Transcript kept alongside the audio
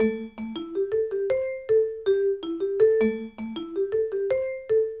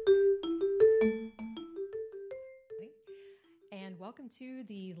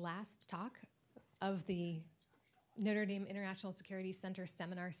the Notre Dame International Security Center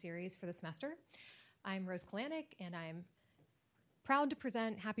seminar series for the semester. I'm Rose Kalanick, and I'm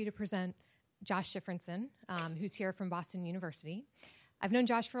happy to present Josh Shifrinson, who's here from Boston University. I've known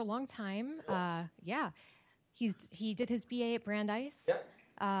Josh for a long time. He did his BA at Brandeis,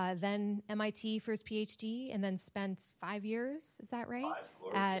 then MIT for his PhD, and then spent 5 years, is that right?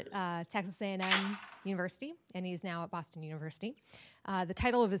 5 at Texas A&M University, and he's now at Boston University. The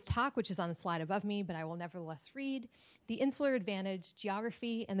title of his talk, which is on the slide above me, but I will nevertheless read, The Insular Advantage,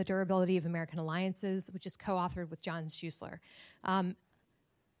 Geography and the Durability of American Alliances, which is co-authored with John Schuessler.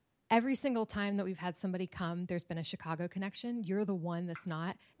 Every single time that we've had somebody come, there's been a Chicago connection. You're the one that's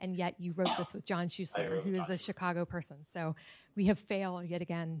not, and yet you wrote this with John Schuessler, who is a Chicago person. So we have failed yet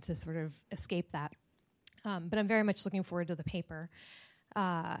again to sort of escape that. But I'm very much looking forward to the paper.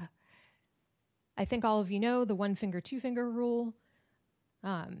 I think all of you know the one finger, two finger rule.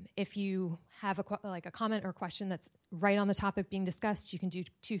 If you have a comment or question that's right on the topic being discussed, you can do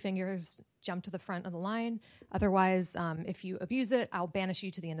 2 fingers, jump to the front of the line. Otherwise, if you abuse it, I'll banish you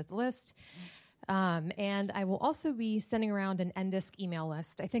to the end of the list. And I will also be sending around an NDISC email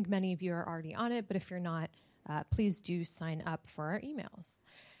list. I think many of you are already on it, but if you're not, please do sign up for our emails.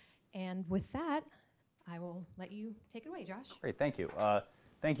 And with that, I will let you take it away, Josh. Great, thank you.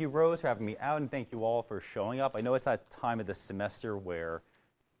 Thank you, Rose, for having me out, and thank you all for showing up. I know it's that time of the semester where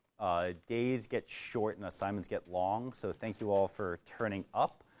days get short and assignments get long, so thank you all for turning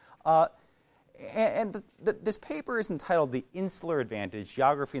up. This paper is entitled The Insular Advantage,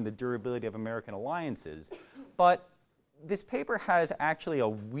 Geography and the Durability of American Alliances, but this paper has actually a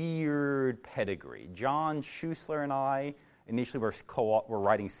weird pedigree. John Schuessler and I initially were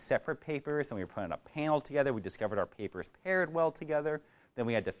writing separate papers, and we were putting a panel together. We discovered our papers paired well together. Then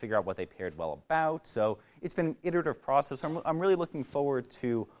we had to figure out what they paired well about. So it's been an iterative process. I'm really looking forward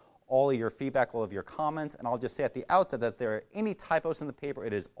to all of your feedback, all of your comments, and I'll just say at the outset that if there are any typos in the paper,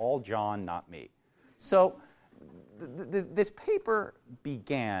 it is all John, not me. So this paper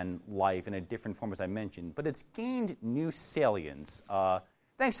began life in a different form, as I mentioned, but it's gained new salience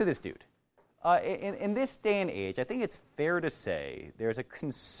thanks to this dude. In this day and age, I think it's fair to say there's a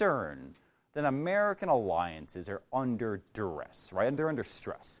concern that American alliances are under duress, right? And they're under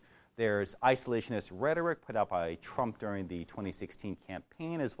stress. There's isolationist rhetoric put out by Trump during the 2016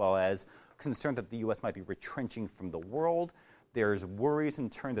 campaign, as well as concern that the U.S. might be retrenching from the world. There's worries in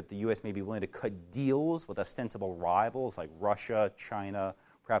turn that the U.S. may be willing to cut deals with ostensible rivals like Russia, China,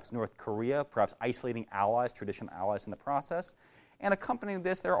 perhaps North Korea, perhaps isolating allies, traditional allies in the process. And accompanying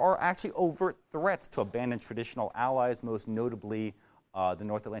this, there are actually overt threats to abandon traditional allies, most notably the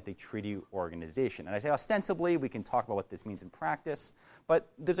North Atlantic Treaty Organization. And I say ostensibly, we can talk about what this means in practice,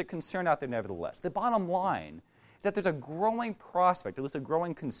 but there's a concern out there nevertheless. The bottom line is that there's a growing prospect, at least a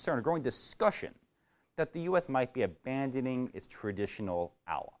growing concern, a growing discussion that the U.S. might be abandoning its traditional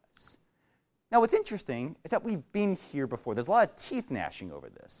allies. Now, what's interesting is that we've been here before. There's a lot of teeth gnashing over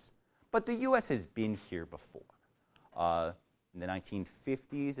this, but the U.S. has been here before. In the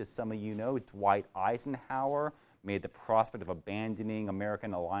 1950s, as some of you know, Dwight Eisenhower made the prospect of abandoning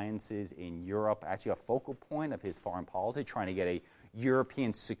American alliances in Europe actually a focal point of his foreign policy, trying to get a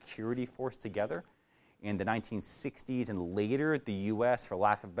European security force together. In the 1960s and later, the U.S., for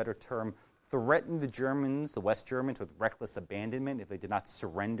lack of a better term, threatened the Germans, the West Germans, with reckless abandonment if they did not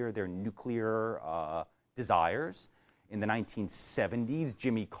surrender their nuclear desires. In the 1970s,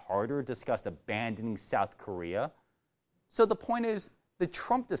 Jimmy Carter discussed abandoning South Korea. So the point is, the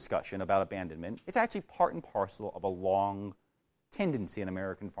Trump discussion about abandonment is actually part and parcel of a long tendency in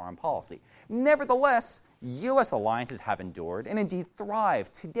American foreign policy. Nevertheless, U.S. alliances have endured and indeed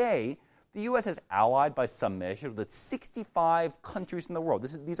thrived. Today, the U.S. is allied by some measure with 65 countries in the world.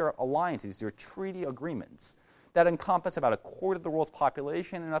 These are alliances, these are treaty agreements that encompass about a quarter of the world's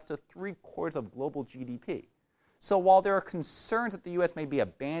population and up to 3/4 of global GDP. So while there are concerns that the U.S. may be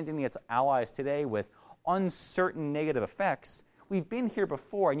abandoning its allies today with uncertain negative effects, we've been here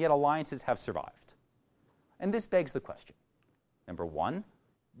before, and yet alliances have survived. And this begs the question. Number one,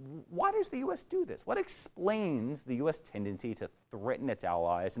 why does the U.S. do this? What explains the U.S. tendency to threaten its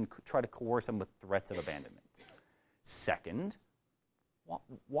allies and try to coerce them with threats of abandonment? Second,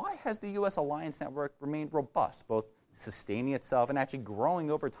 why has the U.S. alliance network remained robust, both sustaining itself and actually growing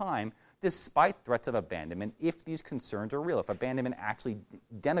over time, despite threats of abandonment, if these concerns are real, if abandonment actually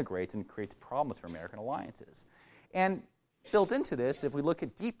denigrates and creates problems for American alliances? And built into this, if we look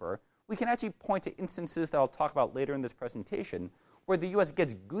at deeper, we can actually point to instances that I'll talk about later in this presentation where the U.S.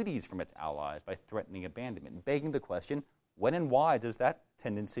 gets goodies from its allies by threatening abandonment, begging the question, when and why does that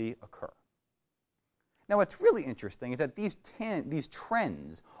tendency occur? Now, what's really interesting is that these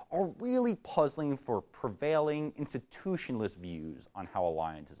trends are really puzzling for prevailing institutionalist views on how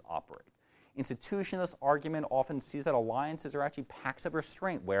alliances operate. Institutionalist argument often sees that alliances are actually pacts of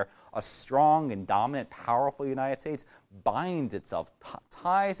restraint, where a strong and dominant, powerful United States binds itself,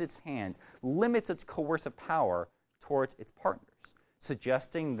 ties its hands, limits its coercive power towards its partners,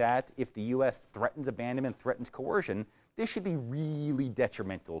 suggesting that if the U.S. threatens abandonment, threatens coercion, this should be really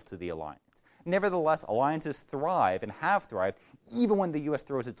detrimental to the alliance. Nevertheless, alliances thrive and have thrived even when the U.S.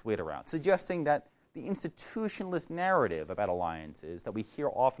 throws its weight around, suggesting that the institutionalist narrative about alliances that we hear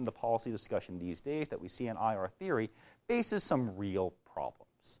often in the policy discussion these days, that we see in IR theory, faces some real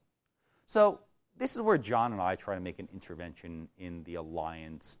problems. So this is where John and I try to make an intervention in the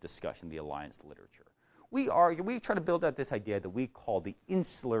alliance discussion, the alliance literature. We try to build out this idea that we call the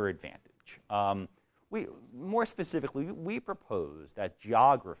insular advantage. More specifically, we propose that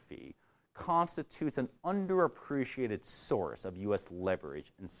geography constitutes an underappreciated source of U.S.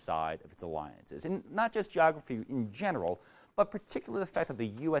 leverage inside of its alliances. And not just geography in general, but particularly the fact that the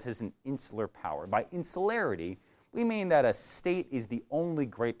U.S. is an insular power. By insularity, we mean that a state is the only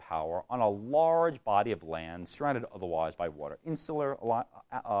great power on a large body of land surrounded otherwise by water. Insular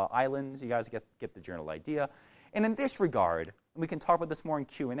islands, you guys get the general idea. And in this regard, and we can talk about this more in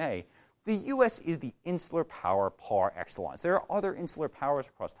Q&A, the U.S. is the insular power par excellence. There are other insular powers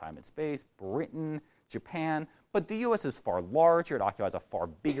across time and space, Britain, Japan, but the U.S. is far larger. It occupies a far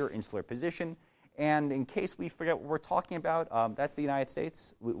bigger insular position. And in case we forget what we're talking about, that's the United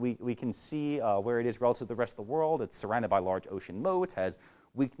States. We can see where it is relative to the rest of the world. It's surrounded by large ocean moats, has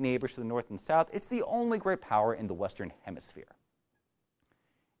weak neighbors to the north and south. It's the only great power in the Western Hemisphere.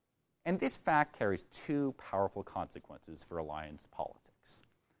 And this fact carries two powerful consequences for alliance politics.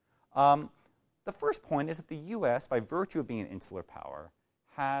 The first point is that the U.S., by virtue of being an insular power,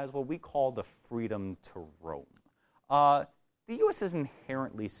 has what we call the freedom to roam. The U.S. is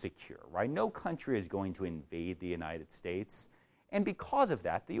inherently secure, right? No country is going to invade the United States. And because of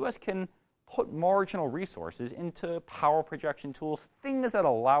that, the U.S. can put marginal resources into power projection tools, things that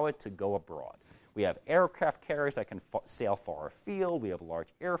allow it to go abroad. We have aircraft carriers that can sail far afield. We have a large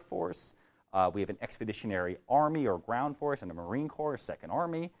air force. We have an expeditionary army or ground force and a Marine Corps, a second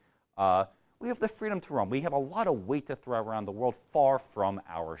army. We have the freedom to roam. We have a lot of weight to throw around the world far from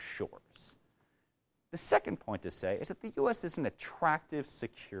our shores. The second point to say is that the U.S. is an attractive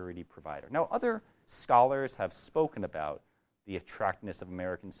security provider. Now, other scholars have spoken about the attractiveness of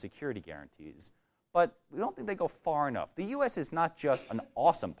American security guarantees, but we don't think they go far enough. The U.S. is not just an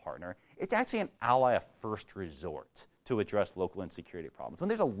awesome partner. It's actually an ally of first resort to address local insecurity problems. When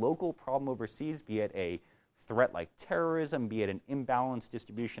there's a local problem overseas, be it a threat like terrorism, be it an imbalanced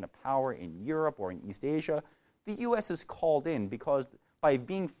distribution of power in Europe or in East Asia, the U.S. is called in because by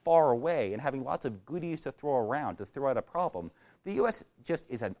being far away and having lots of goodies to throw around to throw out a problem, the U.S. just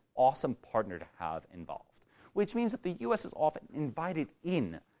is an awesome partner to have involved, which means that the U.S. is often invited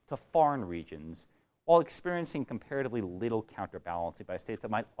in to foreign regions while experiencing comparatively little counterbalancing by states that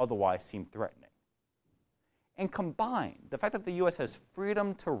might otherwise seem threatening. And combined, the fact that the U.S. has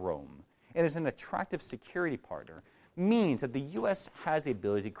freedom to roam and is an attractive security partner means that the U.S. has the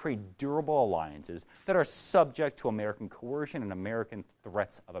ability to create durable alliances that are subject to American coercion and American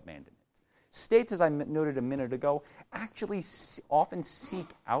threats of abandonment. States, as I noted a minute ago, actually often seek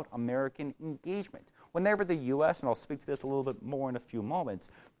out American engagement. Whenever the U.S., and I'll speak to this a little bit more in a few moments,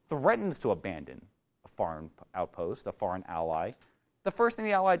 threatens to abandon a foreign outpost, a foreign ally, the first thing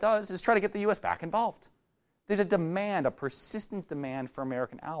the ally does is try to get the U.S. back involved. There's a demand, a persistent demand for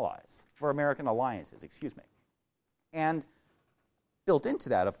American allies, for American alliances, And built into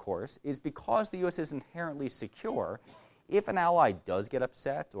that, of course, is because the U.S. is inherently secure, if an ally does get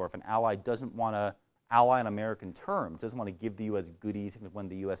upset or if an ally doesn't want to ally on American terms, doesn't want to give the U.S. goodies when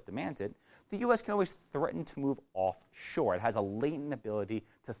the U.S. demands it, the U.S. can always threaten to move offshore. It has a latent ability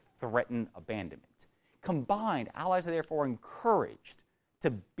to threaten abandonment. Combined, allies are therefore encouraged to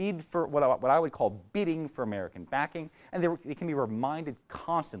bid for what I would call bidding for American backing, and they can be reminded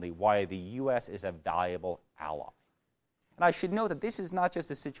constantly why the U.S. is a valuable ally. And I should note that this is not just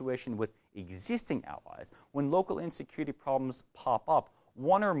a situation with existing allies. When local insecurity problems pop up,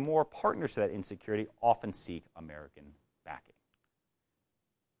 one or more partners to that insecurity often seek American backing.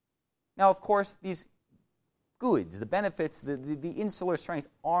 Now, of course, these goods, the benefits, the insular strengths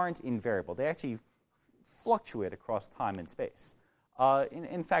aren't invariable. They actually fluctuate across time and space.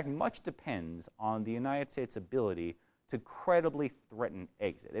 In fact, much depends on the United States' ability to credibly threaten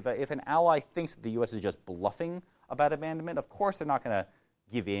exit. If an ally thinks that the U.S. is just bluffing about abandonment, of course they're not going to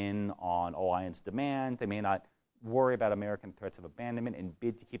give in on alliance demand. They may not worry about American threats of abandonment and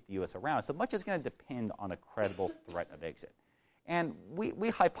bid to keep the U.S. around. So much is going to depend on a credible threat of exit. And we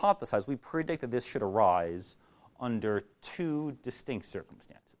hypothesize, we predict that this should arise under two distinct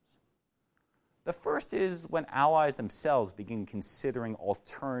circumstances. The first is when allies themselves begin considering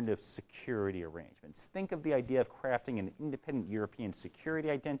alternative security arrangements. Think of the idea of crafting an independent European security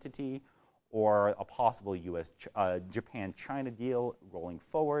identity or a possible US-Japan-China deal rolling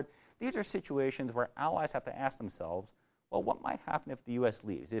forward. These are situations where allies have to ask themselves, well, what might happen if the U.S.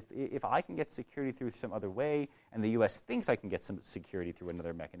 leaves? If I can get security through some other way and the U.S. thinks I can get some security through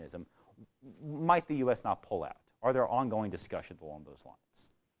another mechanism, might the U.S. not pull out? Are there ongoing discussions along those lines?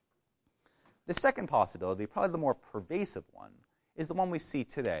 The second possibility, probably the more pervasive one, is the one we see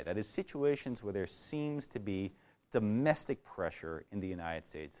today. That is situations where there seems to be domestic pressure in the United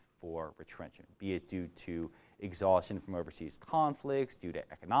States for retrenchment, be it due to exhaustion from overseas conflicts, due to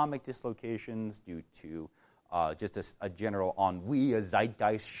economic dislocations, due to just a general ennui, a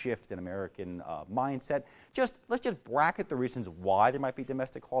zeitgeist shift in American mindset. Let's just bracket the reasons why there might be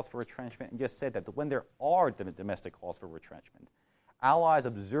domestic calls for retrenchment and just say that when there are domestic calls for retrenchment, allies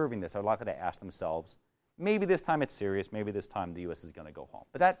observing this are likely to ask themselves, maybe this time it's serious, maybe this time the U.S. is going to go home.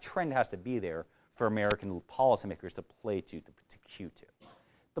 But that trend has to be there for American policymakers to play to cue to.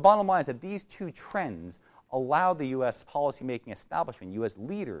 The bottom line is that these two trends allow the U.S. policymaking establishment, U.S.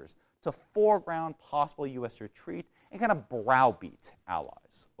 leaders, to foreground possible U.S. retreat and kind of browbeat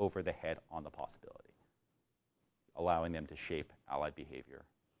allies over the head on the possibility, allowing them to shape allied behavior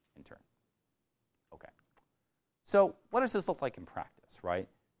in turn. Okay. So what does this look like in practice, right?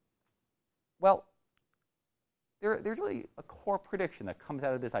 Well, there's really a core prediction that comes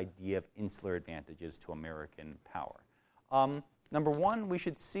out of this idea of insular advantages to American power. Number one, we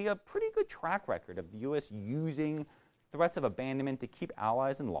should see a pretty good track record of the U.S. using threats of abandonment to keep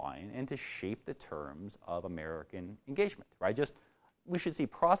allies in line and to shape the terms of American engagement, right? We should see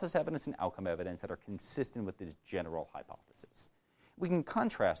process evidence and outcome evidence that are consistent with this general hypothesis. We can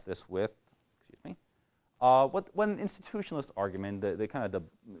contrast this with, what an institutionalist argument,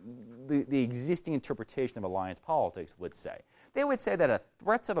 the existing interpretation of alliance politics would say. They would say that a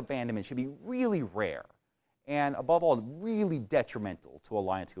threats of abandonment should be really rare and, above all, really detrimental to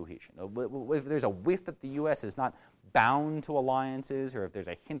alliance cohesion. If there's a whiff that the U.S. is not bound to alliances, or if there's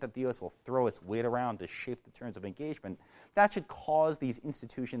a hint that the U.S. will throw its weight around to shape the terms of engagement, that should cause these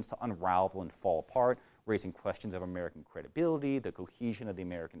institutions to unravel and fall apart, raising questions of American credibility, the cohesion of the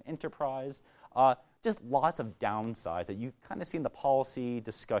American enterprise, just lots of downsides that you kind of see in the policy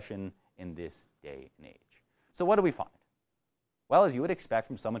discussion in this day and age. So what do we find? Well, as you would expect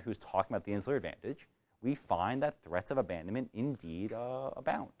from someone who's talking about the insular advantage, we find that threats of abandonment indeed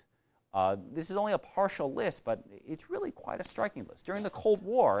abound. This is only a partial list, but it's really quite a striking list. During the Cold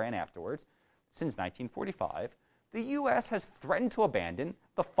War and afterwards, since 1945, the U.S. has threatened to abandon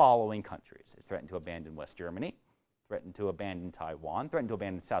the following countries. It's threatened to abandon West Germany, threatened to abandon Taiwan, threatened to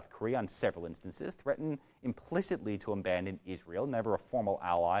abandon South Korea on several instances, threatened implicitly to abandon Israel, never a formal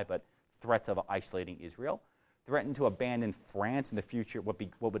ally, but threats of isolating Israel, threatened to abandon France in the future, what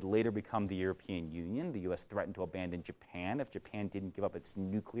would later become the European Union. The U.S. threatened to abandon Japan if Japan didn't give up its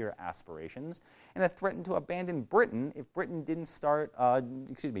nuclear aspirations, and it threatened to abandon Britain if Britain didn't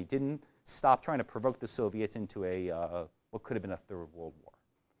didn't stop trying to provoke the Soviets into what could have been a third world war.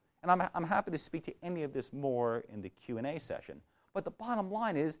 And I'm happy to speak to any of this more in the Q&A session. But the bottom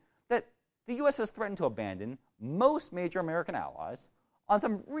line is that the U.S. has threatened to abandon most major American allies on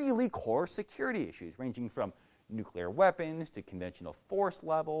some really core security issues, ranging from nuclear weapons to conventional force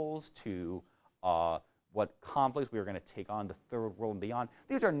levels to what conflicts we are going to take on the third world and beyond.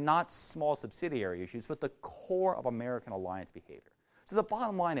 These are not small subsidiary issues, but the core of American alliance behavior. So the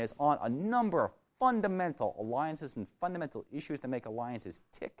bottom line is, on a number of fundamental alliances and fundamental issues that make alliances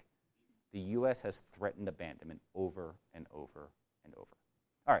tick, the U.S. has threatened abandonment over and over and over.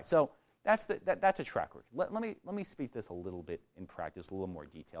 All right, so that's a track record. Let me speak this a little bit in practice, a little more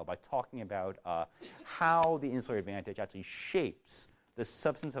detail, by talking about how the insular advantage actually shapes the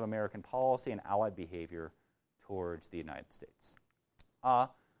substance of American policy and allied behavior towards the United States.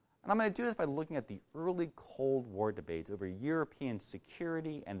 And I'm going to do this by looking at the early Cold War debates over European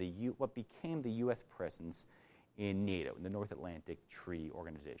security and what became the U.S. presence in NATO, in the North Atlantic Treaty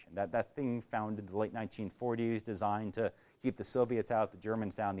Organization. That thing founded in the late 1940s, designed to keep the Soviets out, the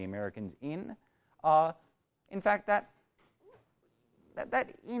Germans down, the Americans in. In fact, that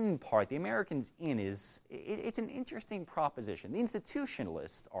in part, the Americans in, it's an interesting proposition. The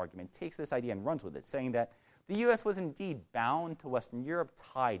institutionalist argument takes this idea and runs with it, saying that the U.S. was indeed bound to Western Europe,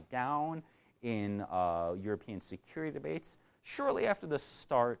 tied down in European security debates, shortly after the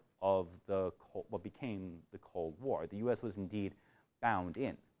start of what became the Cold War. The U.S. was indeed bound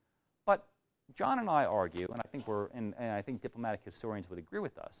in. But John and I argue, and I think diplomatic historians would agree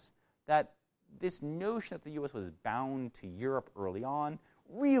with us, that this notion that the U.S. was bound to Europe early on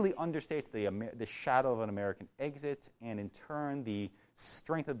really understates the shadow of an American exit, and in turn the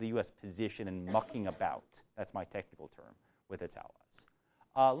strength of the U.S. position in mucking about, that's my technical term, with its allies.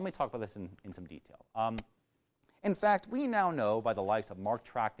 Let me talk about this in some detail. In fact, we now know by the likes of Mark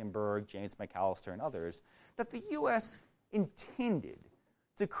Trachtenberg, James McAllister, and others, that the U.S. intended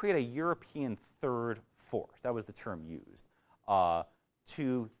to create a European third force, that was the term used,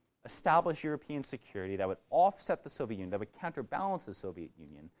 to establish European security that would offset the Soviet Union, that would counterbalance the Soviet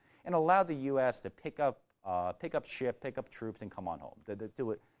Union, and allow the U.S. to pick up troops, and come on home.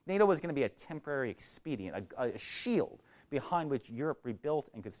 NATO was going to be a temporary expedient, a shield behind which Europe rebuilt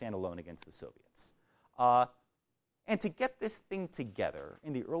and could stand alone against the Soviets. And to get this thing together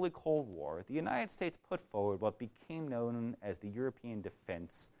in the early Cold War, the United States put forward what became known as the European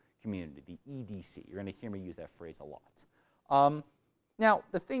Defense Community, the EDC. You're going to hear me use that phrase a lot. Now,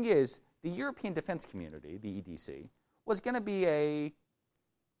 the thing is, the European Defense Community, the EDC, was going to be a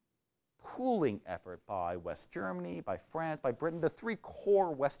pooling effort by West Germany, by France, by Britain, the three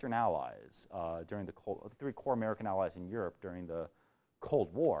core Western allies the three core American allies in Europe during the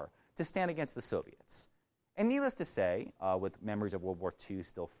Cold War, to stand against the Soviets. And needless to say, with memories of World War II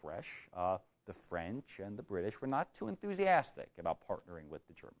still fresh, the French and the British were not too enthusiastic about partnering with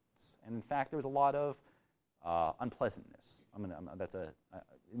the Germans. And in fact, there was a lot of unpleasantness.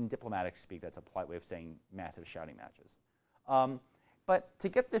 In diplomatic speak, that's a polite way of saying massive shouting matches. But to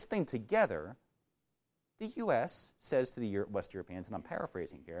get this thing together, the U.S. says to the West Europeans, and I'm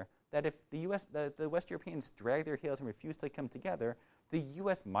paraphrasing here, that if the West Europeans drag their heels and refuse to come together, the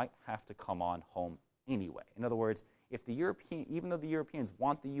U.S. might have to come on home anyway. In other words, even though the Europeans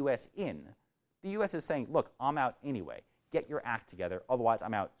want the U.S. in, the U.S. is saying, look, I'm out anyway. Get your act together, otherwise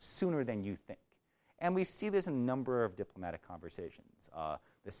I'm out sooner than you think. And we see this in a number of diplomatic conversations.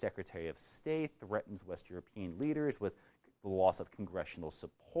 The Secretary of State threatens West European leaders with the loss of congressional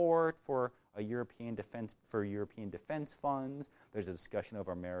support for European defense funds. There's a discussion of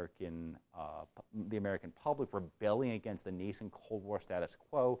the American public rebelling against the nascent Cold War status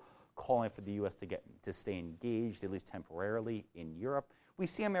quo, calling for the U.S. to stay engaged, at least temporarily, in Europe. We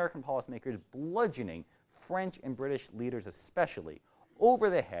see American policymakers bludgeoning French and British leaders especially over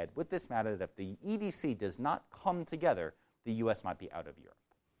the head with this matter that if the EDC does not come together, the U.S. might be out of Europe.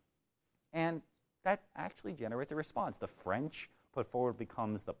 And that actually generates a response. The French put forward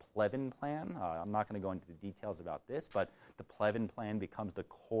becomes the Plevin Plan. I'm not going to go into the details about this, but the Plevin Plan becomes the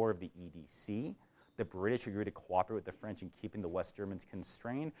core of the EDC. The British agree to cooperate with the French in keeping the West Germans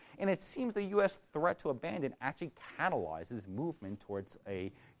constrained, and it seems the U.S. threat to abandon actually catalyzes movement towards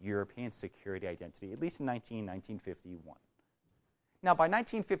a European security identity, at least in 1951. Now, by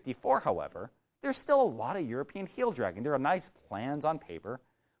 1954, however, there's still a lot of European heel-dragging. There are nice plans on paper,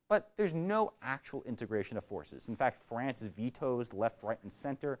 but there's no actual integration of forces. In fact, France vetoes left, right, and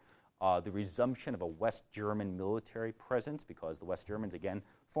center the resumption of a West German military presence, because the West Germans, again,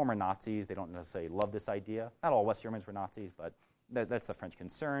 former Nazis, they don't necessarily love this idea. Not all West Germans were Nazis, but that's the French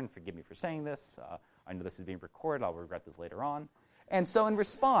concern. Forgive me for saying this. I know this is being recorded. I'll regret this later on. And so in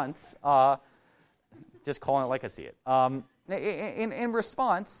response, just calling it like I see it, in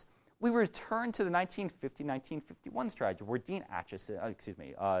response, we return to the 1950-1951 strategy,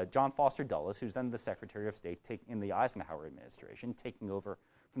 where John Foster Dulles, who's then the Secretary of State in the Eisenhower administration, taking over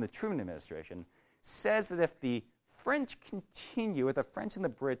from the Truman administration, says that if the French and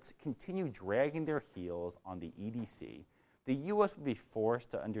the Brits continue dragging their heels on the EDC, the U.S. would be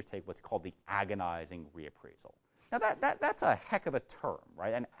forced to undertake what's called the agonizing reappraisal. Now, that's a heck of a term,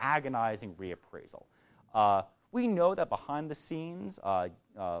 right? An agonizing reappraisal. We know that behind the scenes,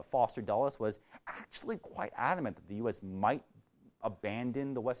 Foster Dulles was actually quite adamant that the U.S. might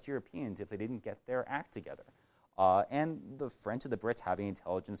abandon the West Europeans if they didn't get their act together. And the French and the Brits, having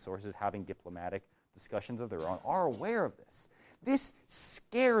intelligence sources, having diplomatic discussions of their own, are aware of this. This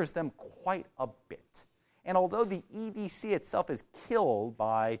scares them quite a bit. And although the EDC itself is killed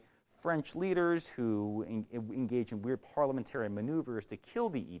by French leaders who engage in weird parliamentary maneuvers to kill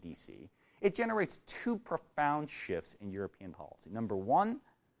the EDC, it generates two profound shifts in European policy. Number one,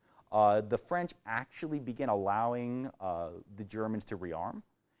 the French actually begin allowing the Germans to rearm.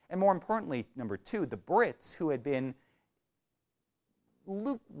 And more importantly, number two, the Brits, who had been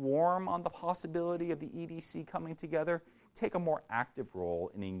lukewarm on the possibility of the EDC coming together, take a more active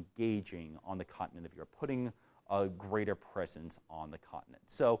role in engaging on the continent of Europe, putting a greater presence on the continent.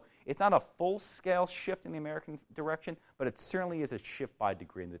 So it's not a full-scale shift in the American direction, but it certainly is a shift by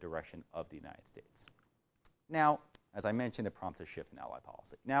degree in the direction of the United States. Now, as I mentioned, it prompts a shift in Allied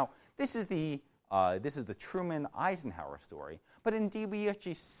policy. Now, this is the Truman-Eisenhower story, but indeed we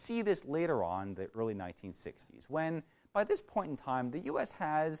actually see this later on, the early 1960s, when by this point in time, the U.S.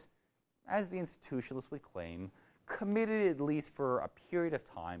 has, as the institutionalists would claim, committed at least for a period of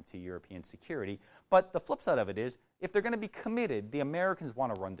time to European security. But the flip side of it is, if they're going to be committed, the Americans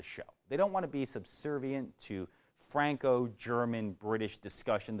want to run the show. They don't want to be subservient to Franco-German, British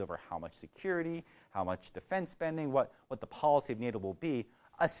discussions over how much security, how much defense spending, what the policy of NATO will be,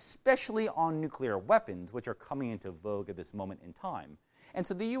 especially on nuclear weapons, which are coming into vogue at this moment in time. And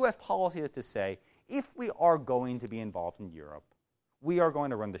so the U.S. policy is to say, if we are going to be involved in Europe, we are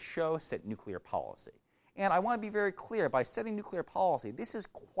going to run the show, set nuclear policy. And I want to be very clear, by setting nuclear policy, this is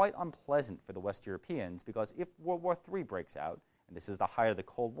quite unpleasant for the West Europeans, because if World War III breaks out, and this is the height of the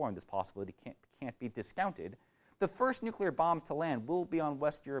Cold War, and this possibility can't be discounted, the first nuclear bombs to land will be on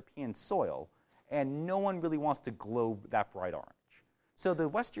West European soil, and no one really wants to glow that bright orange. So the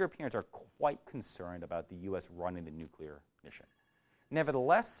West Europeans are quite concerned about the U.S. running the nuclear mission.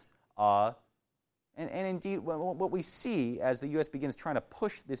 Nevertheless, and indeed, what we see as the U.S. begins trying to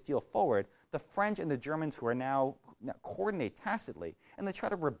push this deal forward, the French and the Germans who are now coordinate tacitly, and they try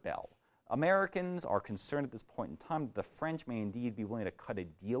to rebel. Americans are concerned at this point in time that the French may indeed be willing to cut a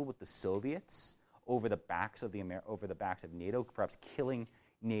deal with the Soviets over the backs of NATO, perhaps killing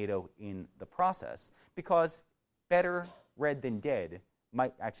NATO in the process, because better red than dead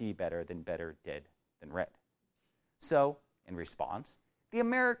might actually be better dead than red. So, in response, the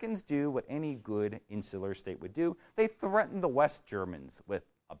Americans do what any good insular state would do. They threaten the West Germans with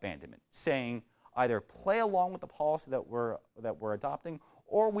abandonment, saying either play along with the policy that we're adopting,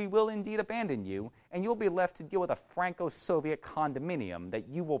 or we will indeed abandon you, and you'll be left to deal with a Franco-Soviet condominium that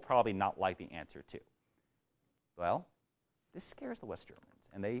you will probably not like the answer to. Well, this scares the West Germans,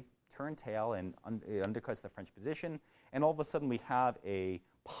 and they turn tail, and it undercuts the French position, and all of a sudden we have a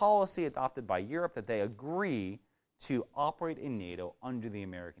policy adopted by Europe that they agree to operate in NATO under the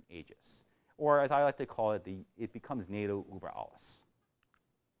American aegis. Or as I like to call it, it becomes NATO über alles.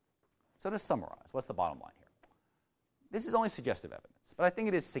 So to summarize, what's the bottom line here? This is only suggestive evidence, but I think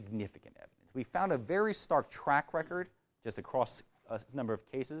it is significant evidence. We found a very stark track record just across a number of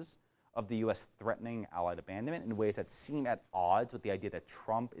cases of the U.S. threatening Allied abandonment in ways that seem at odds with the idea that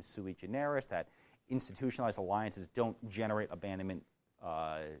Trump is sui generis, that institutionalized alliances don't generate abandonment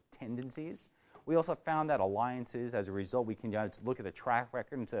tendencies. We also found that alliances, as a result, we can look at the track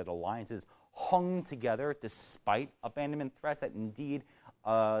record and say that alliances hung together despite abandonment threats, that indeed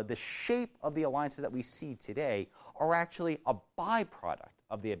the shape of the alliances that we see today are actually a byproduct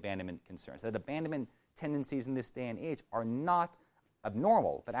of the abandonment concerns, that abandonment tendencies in this day and age are not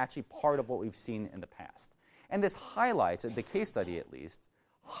abnormal, but actually part of what we've seen in the past. And this highlights, the case study at least,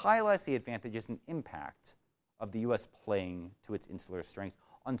 highlights the advantages and impact of the U.S. playing to its insular strengths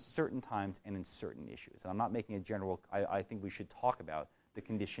on certain times and in certain issues. And I'm not making a general, I think we should talk about the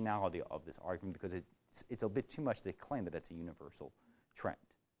conditionality of this argument, because it's a bit too much to claim that it's a universal trend.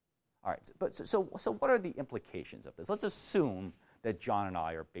 All right, so what are the implications of this? Let's assume that John and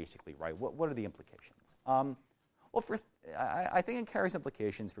I are basically right. What are the implications? Well, I think it carries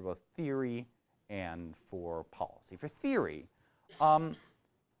implications for both theory and for policy. For theory,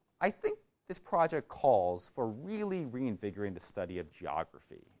 I think this project calls for really reinvigorating the study of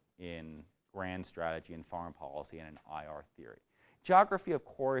geography in grand strategy and foreign policy and in IR theory. Geography, of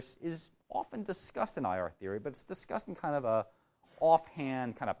course, is often discussed in IR theory, but it's discussed in kind of a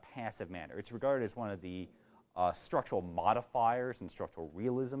offhand, kind of passive manner. It's regarded as one of the structural modifiers and structural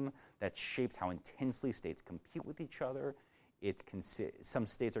realism that shapes how intensely states compete with each other. Some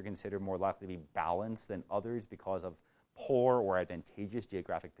states are considered more likely to be balanced than others because of poor or advantageous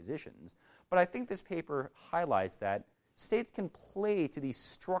geographic positions. But I think this paper highlights that states can play to these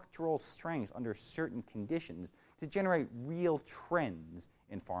structural strengths under certain conditions to generate real trends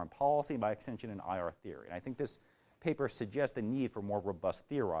in foreign policy, by extension in IR theory. And I think this paper suggests the need for more robust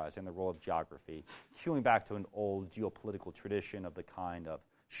theorizing in the role of geography, hewing back to an old geopolitical tradition of the kind of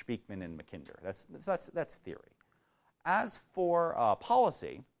Speakman and Mackinder. That's theory. As for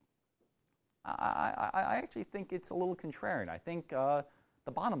policy, I actually think it's a little contrarian. I think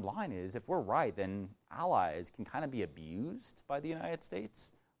the bottom line is, if we're right, then allies can kind of be abused by the United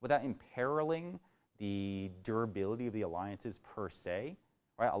States without imperiling the durability of the alliances per se.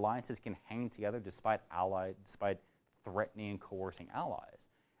 Right? Alliances can hang together despite threatening and coercing allies.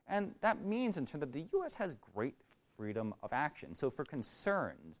 And that means, in turn, that the U.S. has great freedom of action. So for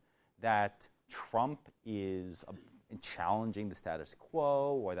concerns that Trump is challenging the status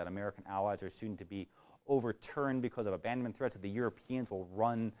quo, or that American allies are soon to be overturned because of abandonment threats, that the Europeans will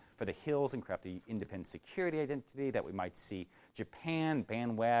run for the hills and craft an independent security identity, that we might see Japan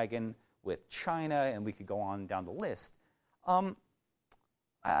bandwagon with China, and we could go on down the list.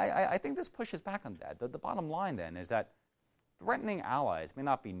 I think this pushes back on that. The bottom line, then, is that threatening allies may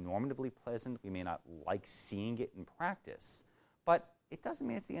not be normatively pleasant. We may not like seeing it in practice, but it doesn't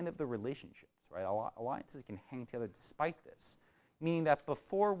mean it's the end of the relationships, right? Alliances can hang together despite this, meaning that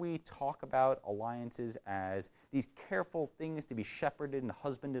before we talk about alliances as these careful things to be shepherded and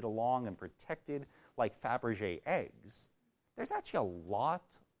husbanded along and protected like Fabergé eggs, there's actually a lot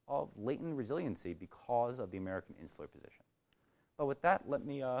of latent resiliency because of the American insular position. But with that, let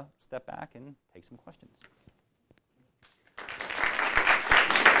me step back and take some questions.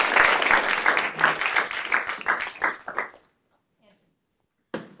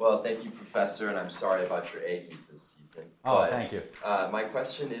 Well, thank you, Professor, and I'm sorry about your Aggies this season. Oh, thank you. My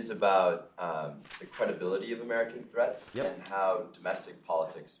question is about the credibility of American threats Yep. and how domestic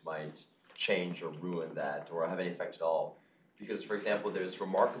politics might change or ruin that or have any effect at all. Because, for example, there's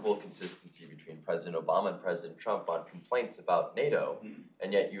remarkable consistency between President Obama and President Trump on complaints about NATO,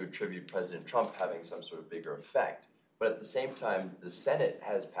 and yet you attribute President Trump having some sort of bigger effect. But at the same time, the Senate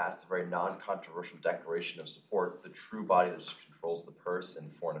has passed a very non-controversial declaration of support, the true body that controls the purse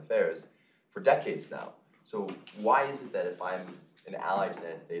and foreign affairs, for decades now. So why is it that if I'm an ally to the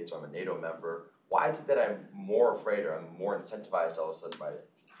United States or I'm a NATO member, why is it that I'm more afraid or I'm more incentivized all of a sudden by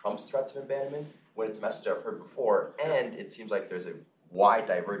Trump's threats of abandonment when it's a message I've heard before, and it seems like there's a wide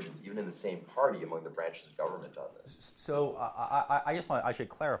divergence, even in the same party, among the branches of government on this? So I should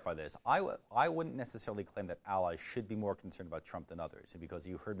clarify this. I wouldn't necessarily claim that allies should be more concerned about Trump than others, because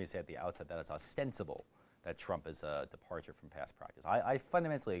you heard me say at the outset that it's ostensible that Trump is a departure from past practice. I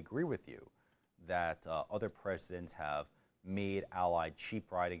fundamentally agree with you that other presidents have made allied cheap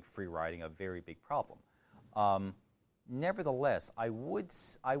riding, free riding a very big problem. Nevertheless, I would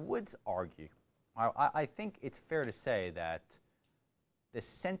argue, I think it's fair to say that the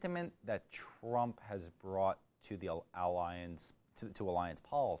sentiment that Trump has brought to the alliance to alliance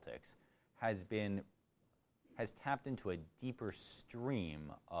politics has tapped into a deeper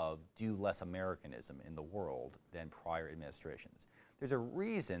stream of do less Americanism in the world than prior administrations. There's a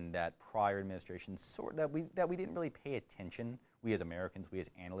reason that prior administrations that we didn't really pay attention. We as Americans, we as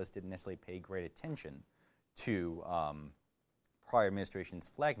analysts, didn't necessarily pay great attention to prior administrations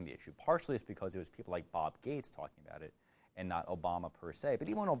flagging the issue. Partially it's because it was people like Bob Gates talking about it, and not Obama per se. But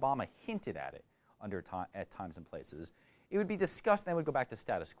even when Obama hinted at it at times and places, it would be discussed and then would go back to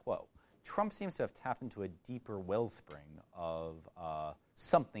status quo. Trump seems to have tapped into a deeper wellspring of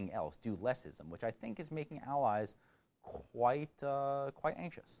something else, do lessism, which I think is making allies quite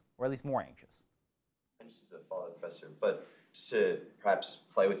anxious, or at least more anxious. And just to follow the professor, but just to perhaps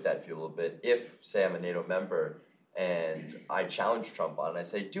play with that view a little bit, if, say, I'm a NATO member and I challenge Trump on it, I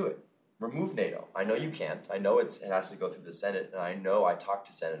say, do it. Remove NATO. I know you can't. I know it has to go through the Senate, and I know I talk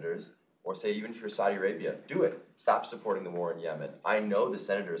to senators, or say even if you're Saudi Arabia, do it. Stop supporting the war in Yemen. I know the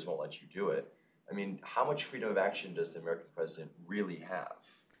senators won't let you do it. I mean, how much freedom of action does the American president really have?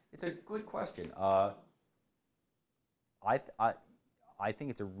 It's a good question. I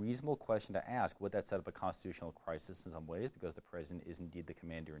think it's a reasonable question to ask. Would that set up a constitutional crisis in some ways, because the president is indeed the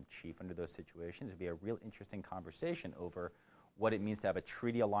commander-in-chief under those situations? It would be a real interesting conversation over what it means to have a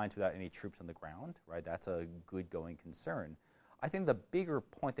treaty alliance without any troops on the ground, right? That's a good going concern. I think the bigger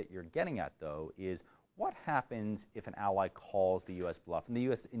point that you're getting at, though, is what happens if an ally calls the U.S. bluff and the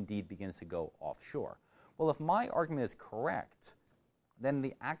U.S. indeed begins to go offshore? Well, if my argument is correct, then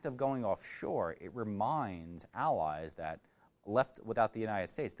the act of going offshore, it reminds allies that left without the United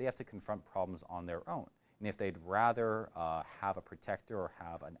States, they have to confront problems on their own. And if they'd rather have a protector or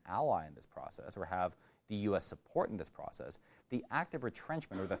have an ally in this process, or have the U.S. support in this process, the act of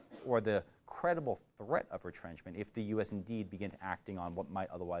retrenchment or the credible threat of retrenchment, if the U.S. indeed begins acting on what might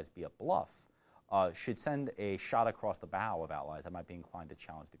otherwise be a bluff, should send a shot across the bow of allies that might be inclined to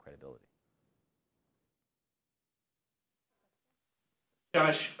challenge the credibility.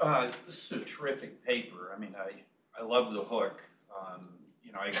 Josh, this is a terrific paper. I mean, I love the hook.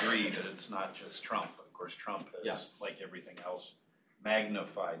 I agree that it's not just Trump. Of course, Trump has, like everything else,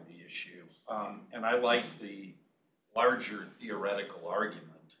 magnified the issue. And I like the larger theoretical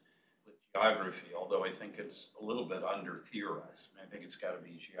argument with geography, although I think it's a little bit under-theorized. I think it's got to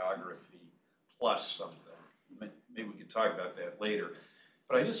be geography plus something. Maybe we could talk about that later.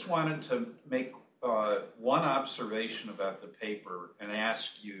 But I just wanted to make one observation about the paper and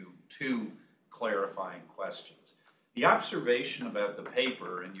ask you two clarifying questions. The observation about the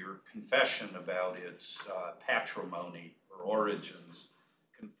paper and your confession about its patrimony or origins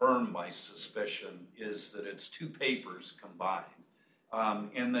confirm my suspicion is that it's two papers combined.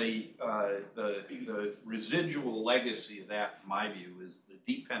 And the residual legacy of that, in my view, is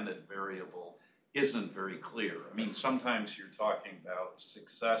the dependent variable isn't very clear. I mean, sometimes you're talking about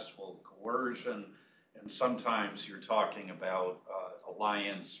successful coercion, and sometimes you're talking about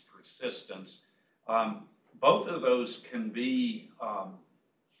alliance persistence. Both of those can be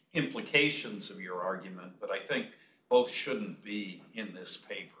implications of your argument, but I think both shouldn't be in this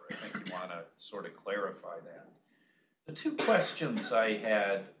paper. I think you want to sort of clarify that. The two questions I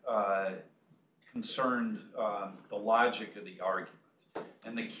had concerned the logic of the argument.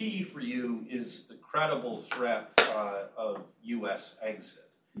 And the key for you is the credible threat of U.S. exit.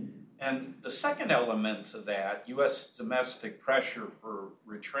 And the second element of that, U.S. domestic pressure for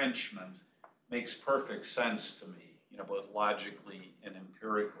retrenchment, makes perfect sense to me, both logically and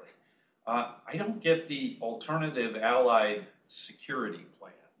empirically. I don't get the alternative allied security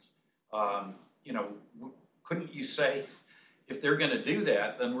plans. Couldn't you say, if they're going to do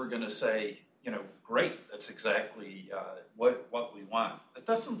that, then we're going to say, great, that's exactly what we want. It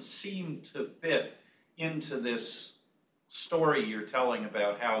doesn't seem to fit into this story you're telling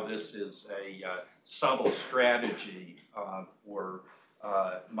about how this is a subtle strategy for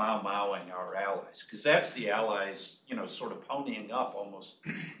Mao-Maoing our allies, because that's the allies, sort of ponying up almost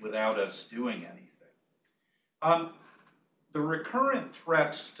without us doing anything. The recurrent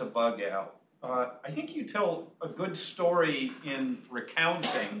threats to bug out, I think you tell a good story in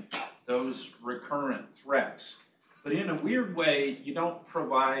recounting those recurrent threats, but in a weird way, you don't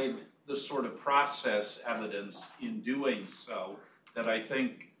provide the sort of process evidence in doing so that I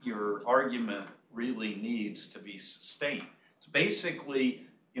think your argument really needs to be sustained. It's basically,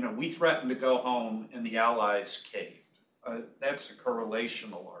 we threatened to go home and the Allies caved. That's a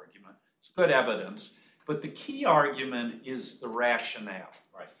correlational argument. It's good evidence. But the key argument is the rationale.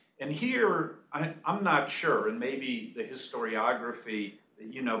 Right. And here, I'm not sure, and maybe the historiography that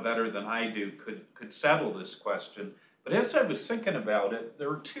you know better than I do could settle this question. But as I was thinking about it, there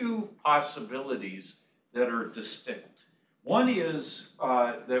are two possibilities that are distinct. One is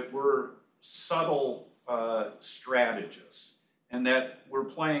that we're subtle strategists, and that we're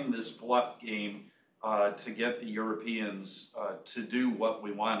playing this bluff game to get the Europeans to do what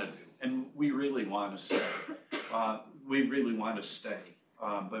we want to do. And we really want to stay.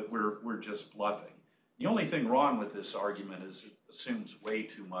 But we're just bluffing. The only thing wrong with this argument is it assumes way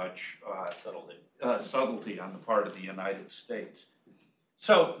too much subtlety on the part of the United States.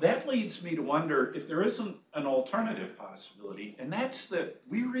 So that leads me to wonder if there isn't an alternative possibility, and that's that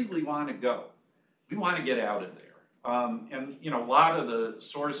we really want to go. We want to get out of there. And a lot of the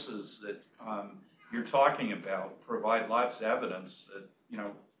sources that you're talking about provide lots of evidence that,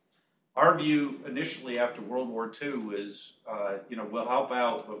 our view initially after World War II is, we'll help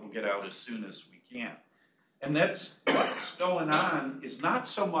out, but we'll get out as soon as we can. And that's what's going on is not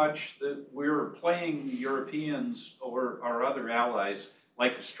so much that we're playing the Europeans or our other allies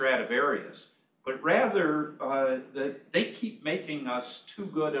like a Stradivarius, but rather that they keep making us too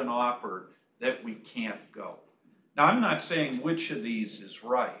good an offer that we can't go. Now, I'm not saying which of these is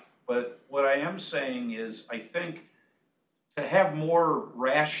right, but what I am saying is I think to have more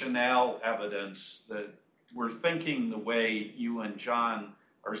rationale evidence that we're thinking the way you and John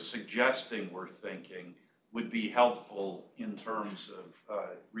are suggesting we're thinking would be helpful in terms of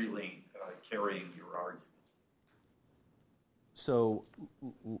really carrying your argument. So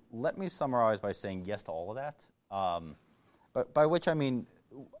let me summarize by saying yes to all of that, but by which I mean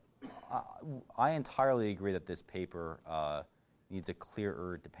I entirely agree that this paper needs a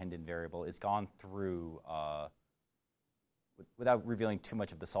clearer dependent variable. It's gone through, without revealing too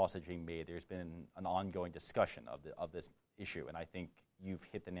much of the sausage being made, there's been an ongoing discussion of this issue, and I think you've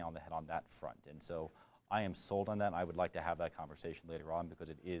hit the nail on the head on that front. And so I am sold on that, and I would like to have that conversation later on because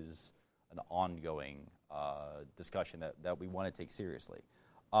it is an ongoing discussion that we want to take seriously.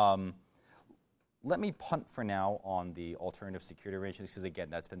 Let me punt for now on the alternative security arrangements because, again,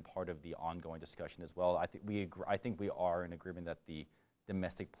 that's been part of the ongoing discussion as well. I think we are in agreement that the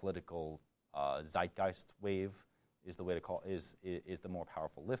domestic political zeitgeist wave is the way to call is the more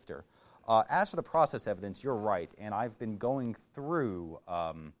powerful lifter. As for the process evidence, you're right, and I've been going through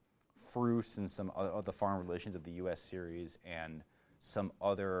Fruce and some of the Foreign Relations of the U.S. series and some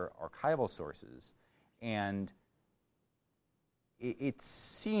other archival sources, and it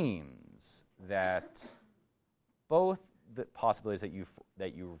seems that both the possibilities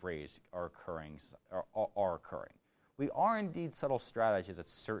that you've raised are occurring. We are indeed subtle strategies at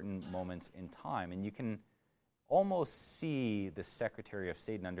certain moments in time, and you can almost see the Secretary of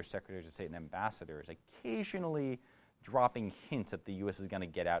State and Undersecretaries of State and ambassadors occasionally dropping hints that the U.S. is going to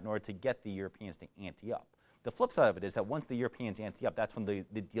get out in order to get the Europeans to ante up. The flip side of it is that once the Europeans ante up, that's when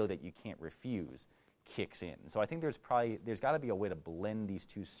the deal that you can't refuse kicks in. So I think there's got to be a way to blend these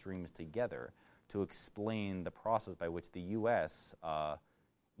two streams together to explain the process by which the U.S.,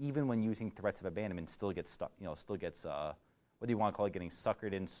 even when using threats of abandonment, still gets stuck. Still gets what do you want to call it? Getting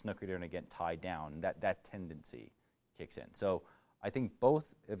suckered in, snookered in, and get tied down. That tendency kicks in. So I think both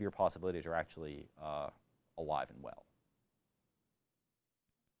of your possibilities are actually alive and well.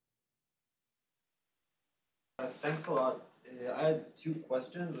 Thanks a lot. I had two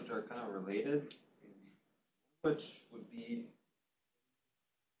questions which are kind of related, which would be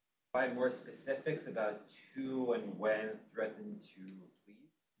provide more specifics about who and when threatened to leave.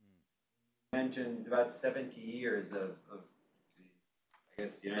 You mentioned about 70 years of I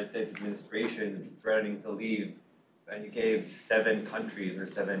guess, the United States administrations threatening to leave, and you gave 7 countries or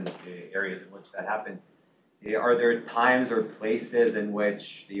 7 areas in which that happened. Are there times or places in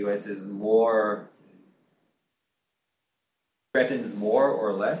which the U.S. is threatens more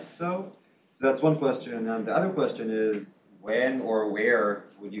or less so? So that's one question. And the other question is, when or where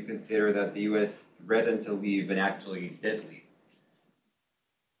would you consider that the U.S. threatened to leave and actually did leave?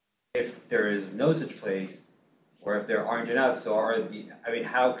 If there is no such place, or if there aren't enough, so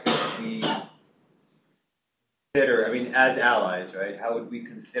how could we consider, as allies, right, how would we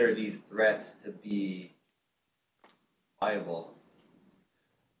consider these threats to be viable?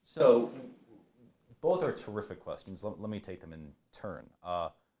 So both are terrific questions. Let me take them in turn.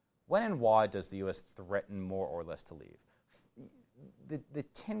 When and why does the U.S. threaten more or less to leave? The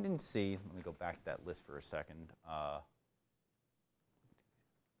tendency, let me go back to that list for a second.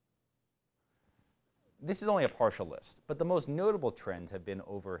 This is only a partial list, but the most notable trends have been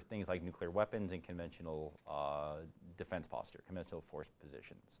over things like nuclear weapons and conventional defense posture, conventional force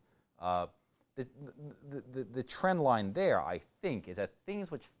positions. The trend line there, I think, is that things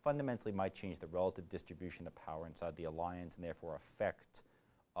which fundamentally might change the relative distribution of power inside the alliance and therefore affect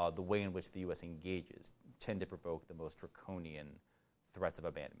the way in which the U.S. engages tend to provoke the most draconian threats of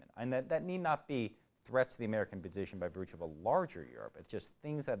abandonment. And that need not be threats to the American position by virtue of a larger Europe. It's just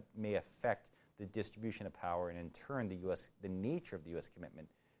things that may affect the distribution of power and in turn the nature of the U.S. commitment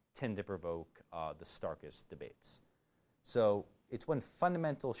tend to provoke the starkest debates. So it's when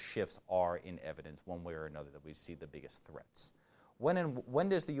fundamental shifts are in evidence one way or another that we see the biggest threats. When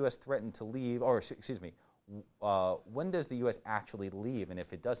does the U.S. threaten to leave, when does the U.S. actually leave? And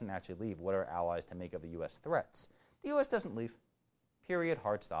if it doesn't actually leave, what are allies to make of the U.S. threats? The U.S. doesn't leave. Period,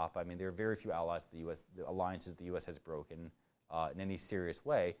 hard stop. There are very few allies the alliances the U.S. has broken in any serious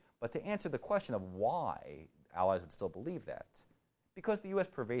way. But to answer the question of why allies would still believe that, because the U.S.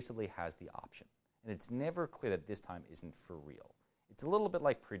 pervasively has the option. And it's never clear that this time isn't for real. It's a little bit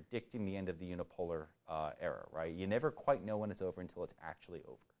like predicting the end of the unipolar era, right? You never quite know when it's over until it's actually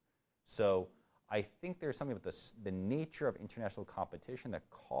over. So I think there's something about the nature of international competition that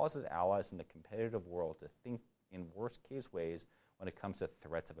causes allies in the competitive world to think in worst-case ways when it comes to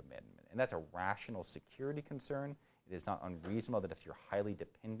threats of abandonment. And that's a rational security concern. It is not unreasonable that if you're highly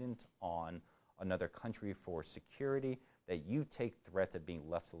dependent on another country for security, that you take threats of being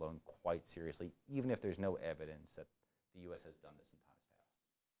left alone quite seriously, even if there's no evidence that the U.S. has done this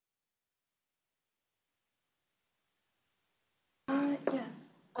in times past.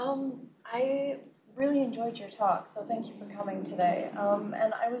 Yes. I really enjoyed your talk, so thank you for coming today.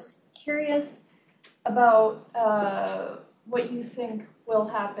 And I was curious about what you think will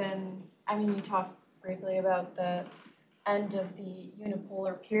happen. You talked briefly about the end of the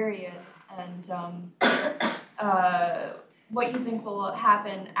unipolar period and what you think will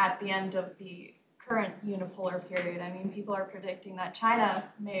happen at the end of the current unipolar period. People are predicting that China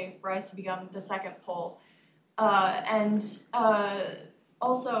may rise to become the second pole.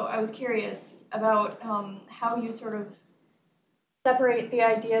 Also, I was curious about how you sort of separate the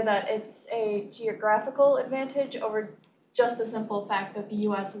idea that it's a geographical advantage over just the simple fact that the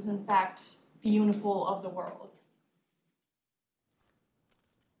U.S. is in fact the unipole of the world.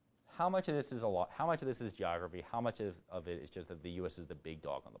 How much of this is how much of this is geography? How much of it is just that the U.S. is the big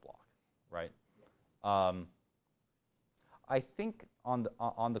dog on the block, right? I think on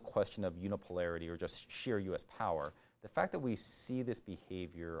the question of unipolarity or just sheer U.S. power, the fact that we see this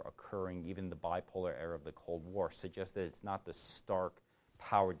behavior occurring even in the bipolar era of the Cold War suggests that it's not the stark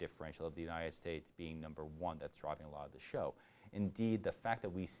power differential of the United States being number one that's driving a lot of the show. Indeed, the fact that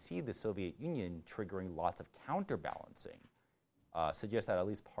we see the Soviet Union triggering lots of counterbalancing suggests that at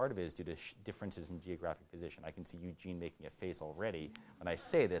least part of it is due to differences in geographic position. I can see Eugene making a face already when I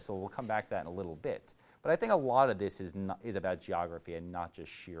say this, so we'll come back to that in a little bit. But I think a lot of this is about geography and not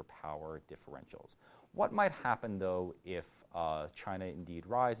just sheer power differentials. What might happen, though, if China indeed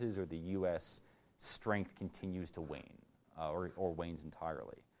rises or the U.S. strength continues to wane or wanes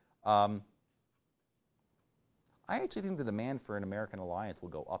entirely? I actually think the demand for an American alliance will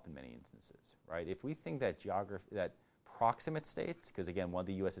go up in many instances, right? If we think that proximate states, because again, one of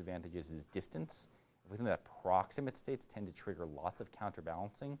the U.S. advantages is distance, if we think that proximate states tend to trigger lots of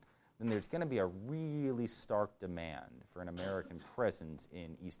counterbalancing, then there's going to be a really stark demand for an American presence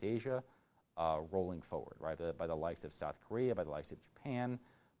in East Asia rolling forward, right? By the likes of South Korea, by the likes of Japan,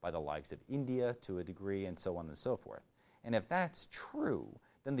 by the likes of India to a degree, and so on and so forth. And if that's true,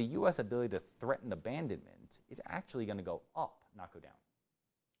 then the U.S. ability to threaten abandonment is actually going to go up, not go down.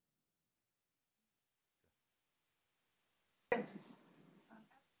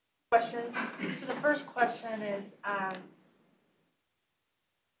 Questions. So the first question is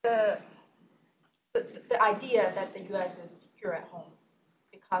the idea that the U.S. is secure at home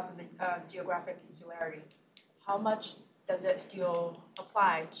because of the geographic insularity. How much does it still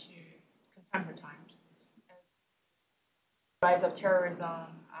apply to contemporary times? Rise of terrorism,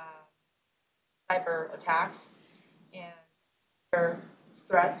 cyber attacks, and other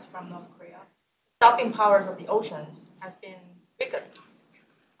threats from North Korea. Stopping powers of the oceans has been weakened.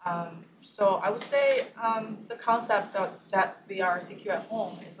 So I would say the concept that we are secure at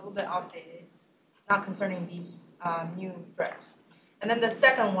home is a little bit outdated, not concerning these new threats. And then the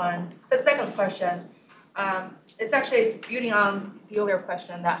second question, is actually building on the earlier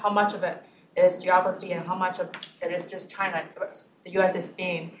question that how much of it is geography and how much of it is just China, the U.S. is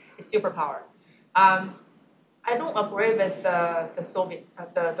being a superpower. I don't agree with the Soviet,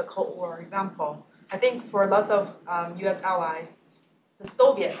 the Cold War example. I think for lots of U.S. allies, the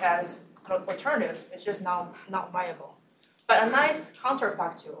Soviet as an alternative is just not viable. But a nice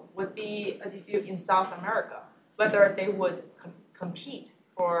counterfactual would be a dispute in South America, whether they would compete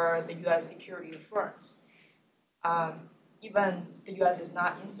for the U.S. security assurance. Even the U.S. is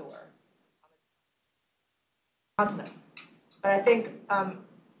not insular continent. But I think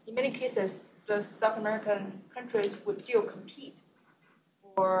in many cases, the South American countries would still compete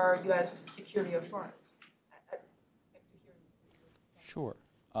for U.S. security assurance. Sure.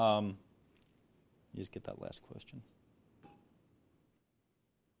 You just get that last question.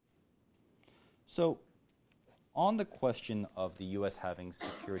 So, on the question of the U.S. having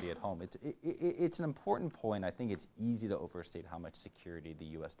security at home, it's an important point. I think it's easy to overstate how much security the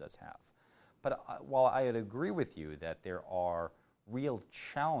U.S. does have. But while I would agree with you that there are real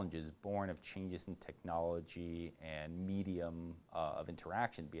challenges born of changes in technology and medium of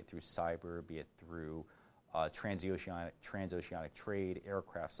interaction, be it through cyber, be it through transoceanic trade,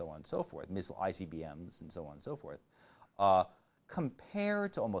 aircraft, so on and so forth, missile ICBMs, and so on and so forth.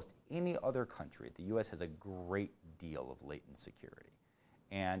 Compared to almost any other country, the U.S. has a great deal of latent security.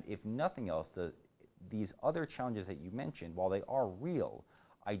 And if nothing else, these other challenges that you mentioned, while they are real,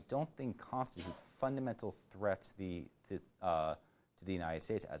 I don't think constitute fundamental threats to the United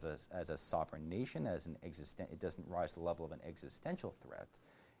States as a sovereign nation, it doesn't rise to the level of an existential threat.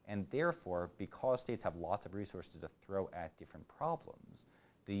 And therefore, because states have lots of resources to throw at different problems,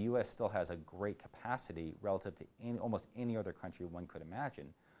 the U.S. still has a great capacity relative to almost any other country one could imagine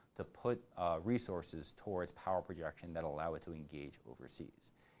to put resources towards power projection that allow it to engage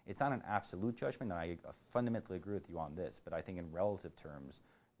overseas. It's not an absolute judgment, and I fundamentally agree with you on this, but I think in relative terms,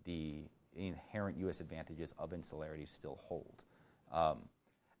 the inherent U.S. advantages of insularity still hold.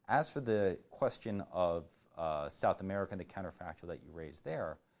 As for the question of South America and the counterfactual that you raised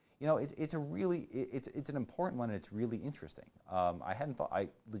there, it's an important one, and it's really interesting. I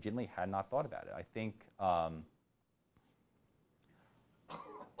legitimately had not thought about it. I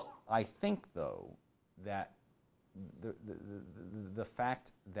think though that the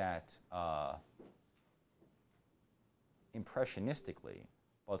fact that impressionistically,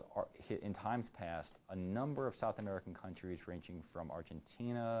 both in times past, a number of South American countries ranging from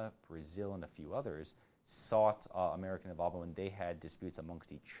Argentina, Brazil, and a few others sought American involvement when they had disputes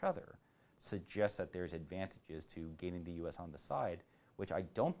amongst each other, suggests that there's advantages to gaining the U.S. on the side, which I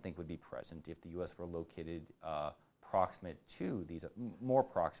don't think would be present if the U.S. were located more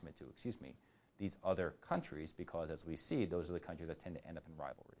proximate to these other countries, because as we see, those are the countries that tend to end up in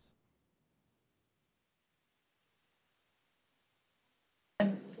rivalries.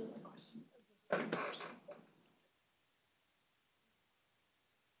 And this is a question.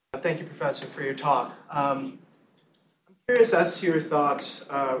 Thank you, Professor, for your talk. I'm curious as to your thoughts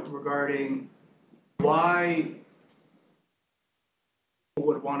regarding why people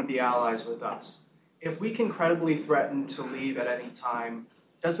would want to be allies with us. If we can credibly threaten to leave at any time,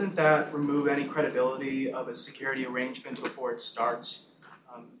 doesn't that remove any credibility of a security arrangement before it starts?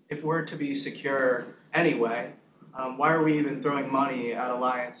 If we're to be secure anyway, why are we even throwing money at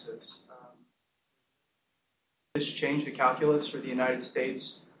alliances? Does this change the calculus for the United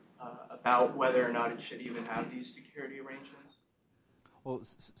States about whether or not it should even have these security arrangements? Well,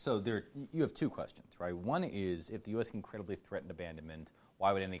 so you have two questions, right? One is, if the U.S. can credibly threaten abandonment,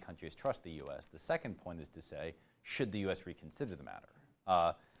 why would any countries trust the U.S.? The second point is to say, should the U.S. reconsider the matter?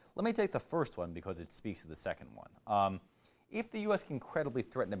 Let me take the first one because it speaks to the second one. If the U.S. can credibly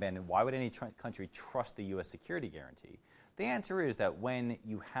threaten abandonment, why would any country trust the U.S. security guarantee? The answer is that when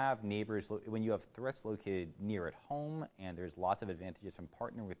you have neighbors, when you have threats located near at home, and there's lots of advantages from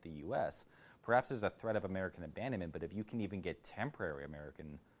partnering with the U.S., perhaps there's a threat of American abandonment, but if you can even get temporary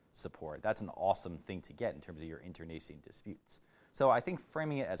American support, that's an awesome thing to get in terms of your internecine disputes. So I think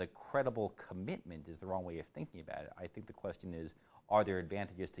framing it as a credible commitment is the wrong way of thinking about it. I think the question is, are there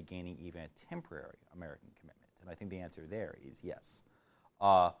advantages to gaining even a temporary American commitment? And I think the answer there is yes.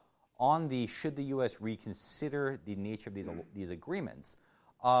 On the should the U.S. reconsider the nature of these agreements,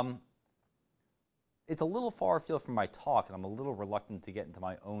 it's a little far afield from my talk, and I'm a little reluctant to get into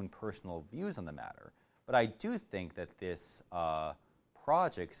my own personal views on the matter. But I do think that this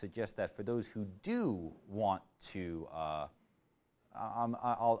project suggests that for those who do want to,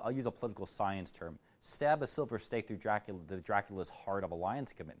 I'll use a political science term, stab a silver stake through Dracula's heart of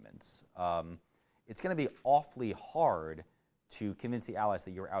alliance commitments, it's going to be awfully hard to convince the allies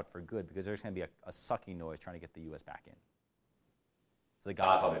that you're out for good because there's going to be a sucking noise trying to get the U.S. back in. So the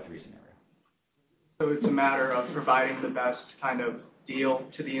Godfather 3 scenario. So it's a matter of providing the best kind of deal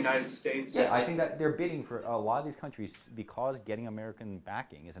to the United States? Yeah, I think that they're bidding for a lot of these countries because getting American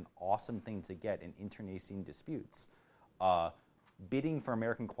backing is an awesome thing to get in internecine disputes. Bidding for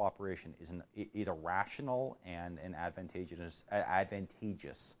American cooperation is a rational and an advantageous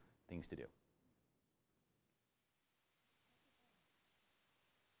things to do.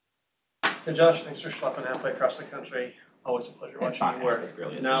 Hey Josh, thanks for schlepping halfway across the country. Always a pleasure watching you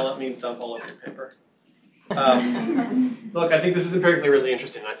work. Now let me dump all over your paper. Look, I think this is empirically really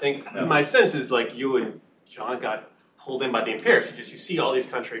interesting. I think my sense is like you and John got pulled in by the empirics. You see all these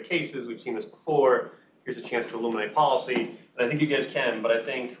contrary cases. We've seen this before. Here's a chance to illuminate policy. And I think you guys can, but I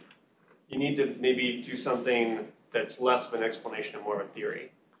think you need to maybe do something that's less of an explanation and more of a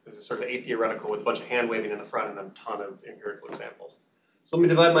theory. This is sort of atheoretical with a bunch of hand-waving in the front and a ton of empirical examples. So let me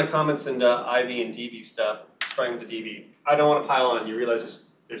divide my comments into IV and DV stuff, starting with the DV. I don't want to pile on. You realize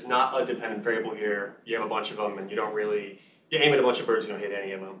there's not a dependent variable here. You have a bunch of them, and you aim at a bunch of birds, you don't hit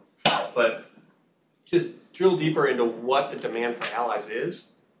any of them. But just drill deeper into what the demand for allies is.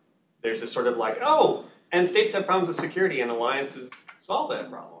 There's this sort of like, oh, and states have problems with security, and alliances solve that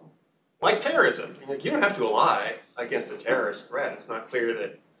problem. Like terrorism. You don't have to ally against a terrorist threat. It's not clear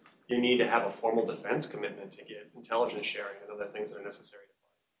that you need to have a formal defense commitment to get intelligence sharing and other things that are necessary to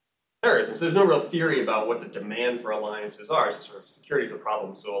fight terrorism. So there's no real theory about what the demand for alliances are. It's sort of security is a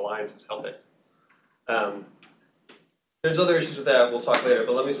problem, so alliances help it. There's other issues with that. We'll talk later,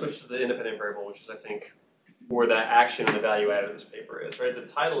 but let me switch to the independent variable, which is, I think, where the action and the value add of this paper is. Right? The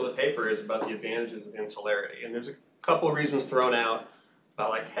title of the paper is about the advantages of insularity, and there's a couple of reasons thrown out about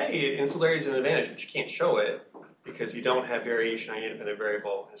like, hey, insularity is an advantage, but you can't show it because you don't have variation on an independent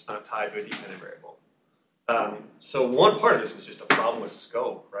variable, and it's not tied to a dependent variable. So one part of this is just a problem with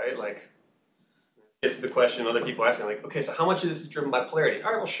scope, right? Like, it's the question other people asking, like, okay, so how much of this is driven by polarity?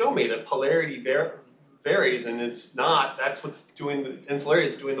 All right, well, show me that polarity varies, and it's not, that's what's doing, it's insularity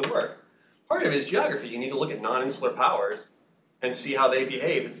that's doing the work. Part of it is geography. You need to look at non-insular powers and see how they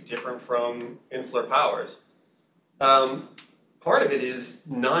behave. It's different from insular powers. Part of it is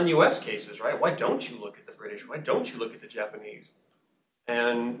non-US cases, right? Why don't you look at the British? Why don't you look at the Japanese?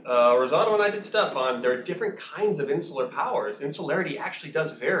 And Rosado and I did stuff on there are different kinds of insular powers. Insularity actually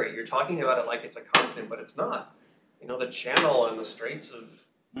does vary. You're talking about it like it's a constant, but it's not. You know, the Channel and the Straits of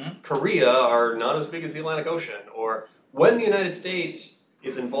Korea are not as big as the Atlantic Ocean. Or when the United States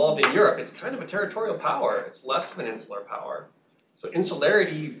is involved in Europe, it's kind of a territorial power. It's less of an insular power. So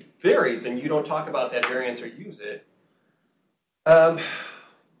insularity varies, and you don't talk about that variance or use it.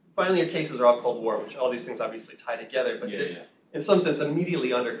 Finally, your cases are all Cold War, which all these things obviously tie together, but this, in some sense, immediately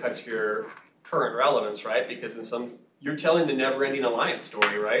undercuts your current relevance, right? Because you're telling the never-ending alliance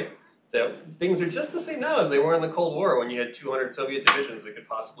story, right? That things are just the same now as they were in the Cold War when you had 200 Soviet divisions that could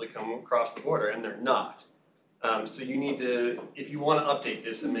possibly come across the border, and they're not. So you need to, if you want to update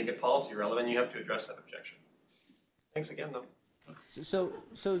this and make it policy relevant, you have to address that objection. Thanks again, though.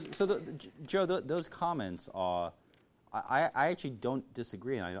 Joe, those comments are. I actually don't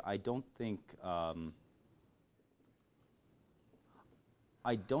disagree, and I don't think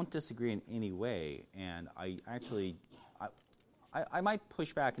I don't disagree in any way, and I actually, I might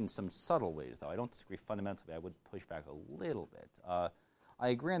push back in some subtle ways, though. I don't disagree fundamentally. I would push back a little bit. I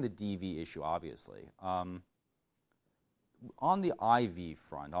agree on the DV issue, obviously. On the IV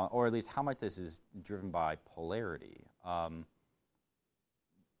front, or at least how much this is driven by polarity,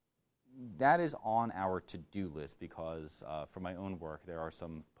 that is on our to-do list because for my own work, there are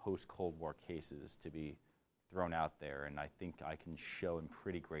some post-Cold War cases to be thrown out there, and I think I can show in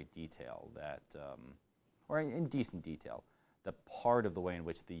pretty great detail that, or in decent detail, that part of the way in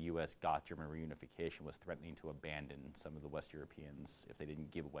which the U.S. got German reunification was threatening to abandon some of the West Europeans if they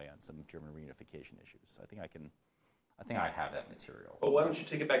didn't give away on some German reunification issues. I think I have that material. Well, why don't you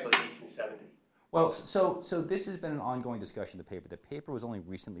take it back to like 1870? Well, so this has been an ongoing discussion in the paper. The paper was only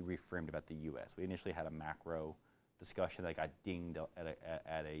recently reframed about the U.S. We initially had a macro discussion that got dinged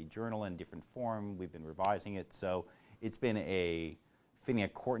at a journal in different form. We've been revising it. So it's been a fitting a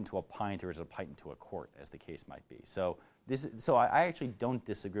court into a pint, or is it a pint into a court, as the case might be. So I actually don't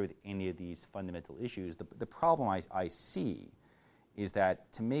disagree with any of these fundamental issues. The problem I see is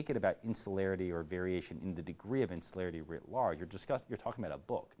that to make it about insularity or variation in the degree of insularity writ large, you're talking about a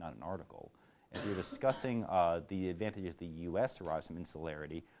book, not an article. If you're discussing the advantages the U.S. derives from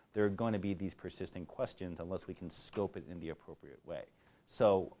insularity, there are going to be these persistent questions unless we can scope it in the appropriate way.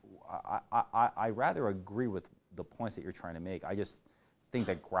 So I rather agree with the points that you're trying to make. I just think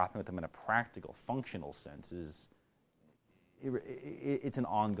that grappling with them in a practical, functional sense it's an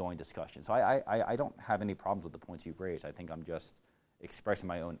ongoing discussion. So I don't have any problems with the points you've raised. I think I'm just expressing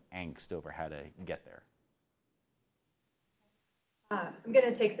my own angst over how to get there. I'm going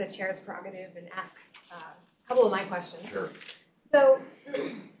to take the chair's prerogative and ask a couple of my questions. Sure. So,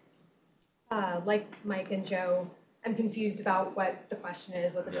 like Mike and Joe, I'm confused about what the question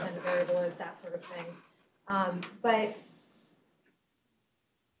is, what the dependent variable is, that sort of thing. But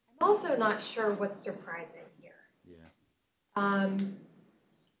I'm also not sure what's surprising here. I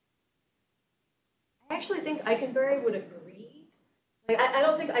actually think Eikenberry would agree. Like, I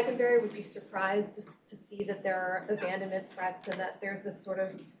don't think Eikenberry would be surprised to see that there are abandonment threats and that there's this sort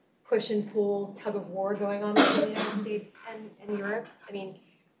of push and pull tug of war going on between the United States and Europe. I mean,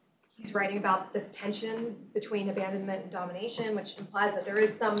 he's writing about this tension between abandonment and domination, which implies that there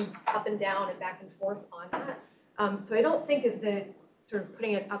is some up and down and back and forth on that. So I don't think that sort of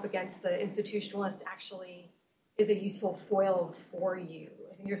putting it up against the institutionalist actually is a useful foil for you.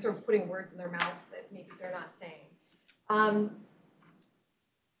 I think you're sort of putting words in their mouth that maybe they're not saying. I'm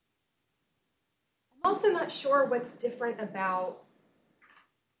also not sure what's different about,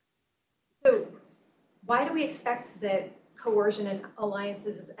 so why do we expect that coercion and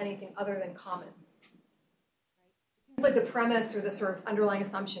alliances is anything other than common? It seems like the premise or the sort of underlying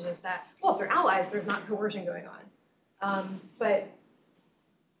assumption is that, well, if they're allies, there's not coercion going on. But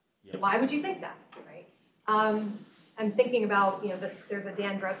why would you think that, right? I'm thinking about, there's a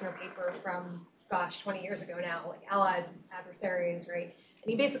Dan Dresner paper from, 20 years ago now, like allies, adversaries, right? And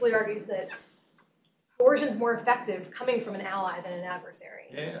he basically argues that coercion is more effective coming from an ally than an adversary,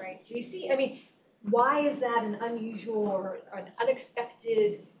 right? So you see, I mean, why is that an unusual or an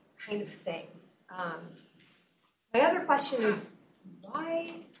unexpected kind of thing? My other question is,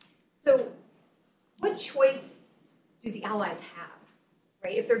 why? So what choice do the allies have,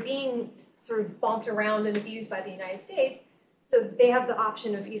 right? If they're being sort of bonked around and abused by the United States, so they have the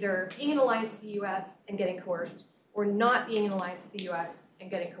option of either being in alliance with the U.S. and getting coerced, or not being in alliance with the U.S. and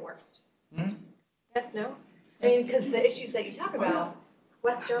getting coerced. Mm-hmm. Yes, no? I mean, because the issues that you talk about,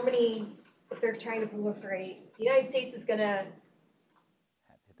 West Germany, if they're trying to proliferate, the United States is going to...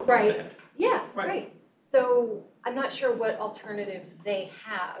 Right. Yeah, right. So I'm not sure what alternative they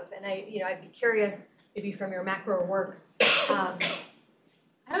have. And I'd be curious, maybe from your macro work, I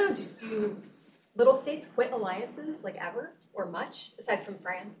don't know, just do little states quit alliances, like ever, or much, aside from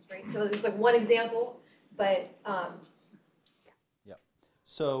France, right? So there's like one example, but... Yeah.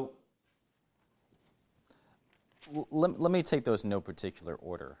 So... Let me take those in no particular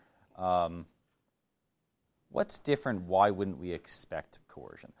order. What's different? Why wouldn't we expect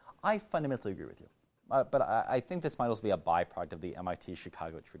coercion? I fundamentally agree with you. But I think this might also be a byproduct of the MIT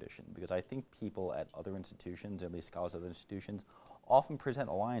Chicago tradition, because I think people at other institutions, at least scholars at other institutions, often present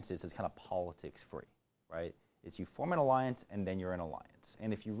alliances as kind of politics-free, right? It's you form an alliance and then you're an alliance.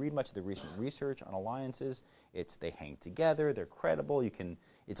 And if you read much of the recent research on alliances, it's they hang together, they're credible,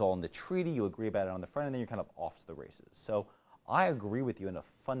 it's all in the treaty, you agree about it on the front, and then you're kind of off to the races. So I agree with you in a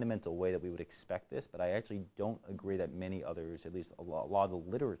fundamental way that we would expect this, but I actually don't agree that many others, at least a lot of the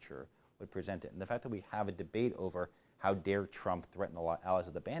literature, would present it. And the fact that we have a debate over how dare Trump threaten allies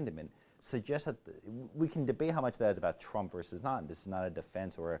with abandonment suggests that we can debate how much of that is about Trump versus not. This is not a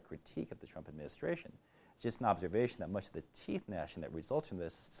defense or a critique of the Trump administration. It's just an observation that much of the teeth gnashing that results from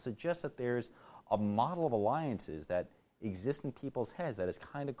this suggests that there's a model of alliances that exists in people's heads that is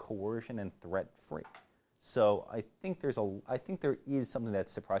kind of coercion and threat-free. So I think there is something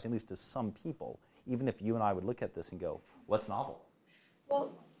that's surprising, at least to some people, even if you and I would look at this and go, what's novel?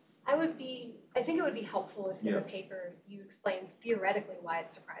 Well, I think it would be helpful if in the paper you explained theoretically why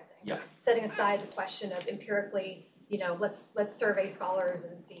it's surprising. Yeah. Setting aside the question of empirically, let's survey scholars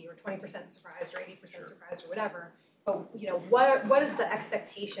and see, or 20% surprised or 80% surprised or whatever. But what is the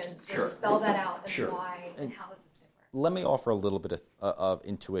expectations? Spell that out and why and how is this different? Let me offer a little bit of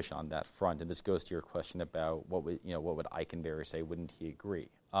intuition on that front, and this goes to your question about what would Eikenberry say? Wouldn't he agree?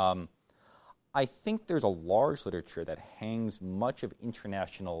 I think there's a large literature that hangs much of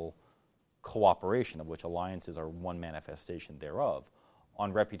international cooperation, of which alliances are one manifestation thereof,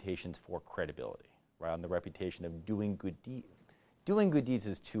 on reputations for credibility, right? On the reputation of doing good deeds. Doing good deeds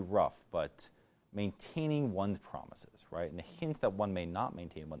is too rough, but maintaining one's promises, right? And the hints that one may not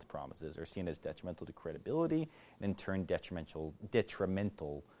maintain one's promises are seen as detrimental to credibility and in turn detrimental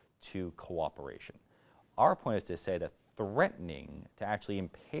to cooperation. Our point is to say that threatening to actually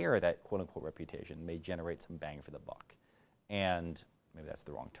impair that quote-unquote reputation may generate some bang for the buck. And maybe that's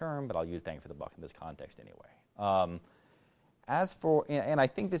the wrong term, but I'll use bang for the buck in this context anyway. And I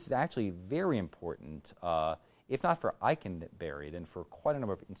think this is actually very important, if not for Eikenberry, then for quite a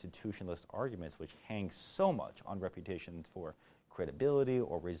number of institutionalist arguments which hang so much on reputations for credibility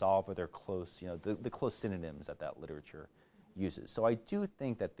or resolve, or their close, the close synonyms that literature uses. So I do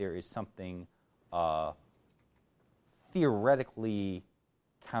think that there is something theoretically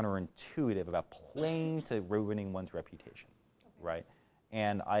counterintuitive about playing to ruining one's reputation, right?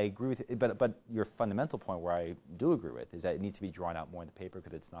 And I agree with it, but your fundamental point, where I do agree with, is that it needs to be drawn out more in the paper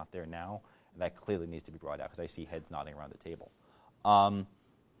because it's not there now, and that clearly needs to be brought out because I see heads nodding around the table.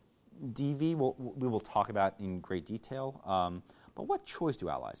 DV, we will talk about in great detail, but what choice do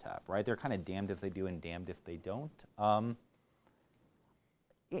allies have, right? They're kind of damned if they do and damned if they don't.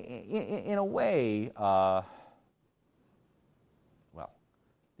 In a way,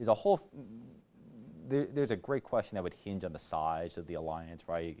 there's a great question that would hinge on the size of the alliance,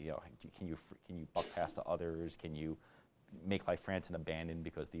 right? Can you buck past to others? Can you make like France and abandon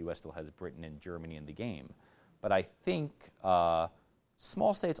because the U.S. still has Britain and Germany in the game? But I think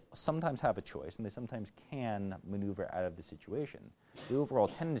small states sometimes have a choice, and they sometimes can maneuver out of the situation. The overall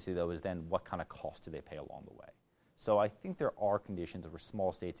tendency, though, is then what kind of cost do they pay along the way? So I think there are conditions where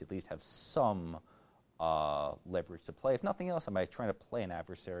small states at least have some leverage to play. If nothing else, I might try to play an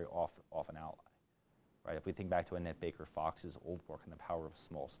adversary off an ally. Right? If we think back to Annette Baker Fox's old work on the power of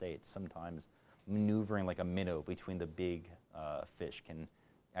small states, sometimes maneuvering like a minnow between the big fish can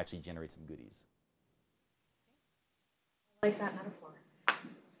actually generate some goodies. I like that metaphor.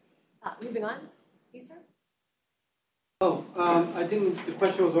 Moving on, you, sir? I think the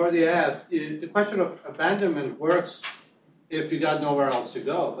question was already asked. The question of abandonment works if you got nowhere else to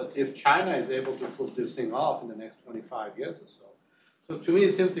go. But if China is able to put this thing off in the next 25 years or so. So to me,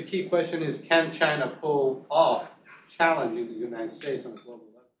 it seems the key question is, can China pull off challenging the United States on a global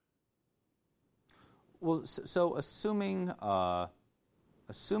level? Well, so assuming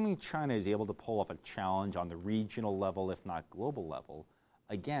China is able to pull off a challenge on the regional level, if not global level,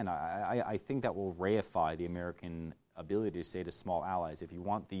 again, I think that will reify the American ability to say to small allies,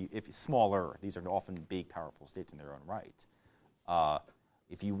 if smaller, these are often big, powerful states in their own right.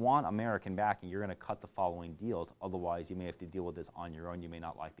 If you want American backing, you're going to cut the following deals. Otherwise, you may have to deal with this on your own. You may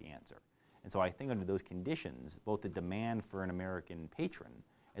not like the answer. And so I think under those conditions, both the demand for an American patron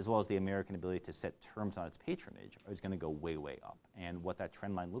as well as the American ability to set terms on its patronage is going to go way, way up. And what that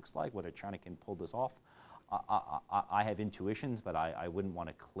trend line looks like, whether China can pull this off, I have intuitions, but I wouldn't want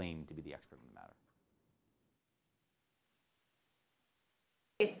to claim to be the expert on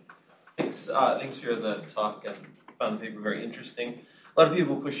the matter. Thanks for the talk, and found the paper very interesting. A lot of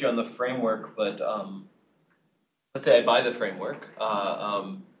people push you on the framework, but let's say I buy the framework.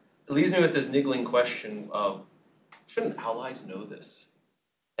 It leaves me with this niggling question of, shouldn't allies know this?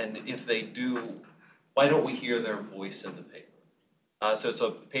 And if they do, why don't we hear their voice in the paper? So it's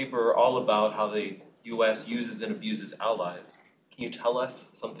a paper all about how the U.S. uses and abuses allies. Can you tell us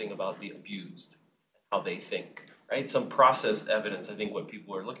something about the abused, how they think? Right? Some process evidence, I think what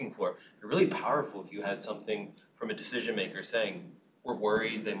people are looking for. They're really powerful if you had something from a decision maker saying, we're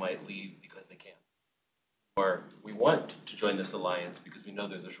worried they might leave because they can't. Or we want to join this alliance because we know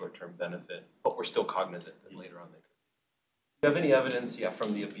there's a short-term benefit, but we're still cognizant that later on they could. Do you have any evidence,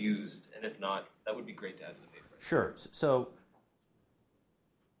 from the abused? And if not, that would be great to add to the paper. Sure. So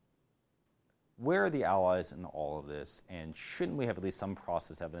where are the allies in all of this, and shouldn't we have at least some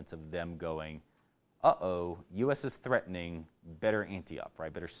process evidence of them going, uh-oh, U.S. is threatening, better ante up,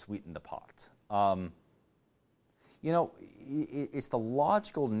 right? Better sweeten the pot. It's the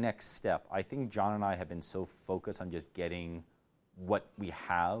logical next step. I think John and I have been so focused on just getting what we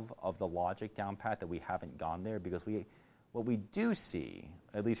have of the logic down pat that we haven't gone there, because what we do see,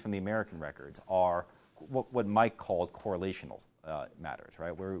 at least from the American records, are what Mike called correlational matters,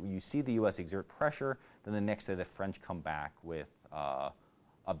 right? Where you see the U.S. exert pressure, then the next day the French come back with a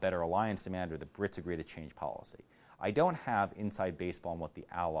better alliance demand, or the Brits agree to change policy. I don't have inside baseball on what the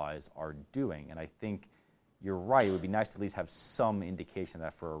allies are doing, and I think you're right. It would be nice to at least have some indication of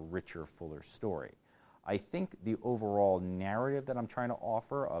that for a richer, fuller story. I think the overall narrative that I'm trying to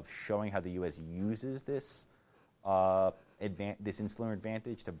offer of showing how the U.S. uses this insular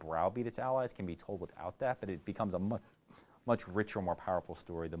advantage to browbeat its allies can be told without that, but it becomes a much richer, more powerful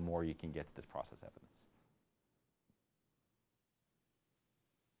story the more you can get to this process evidence.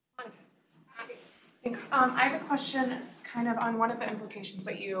 Thanks. I have a question kind of on one of the implications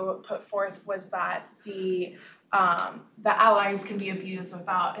that you put forth was that the allies can be abused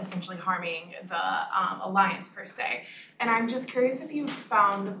without essentially harming the alliance per se. And I'm just curious if you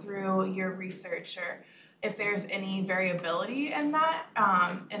found through your research or if there's any variability in that,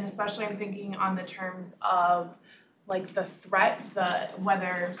 and especially I'm thinking on the terms of like the threat,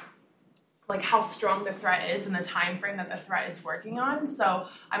 whether like how strong the threat is and the time frame that the threat is working on. So,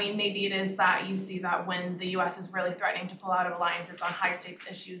 I mean, maybe it is that you see that when the U.S. is really threatening to pull out of alliance, it's on high stakes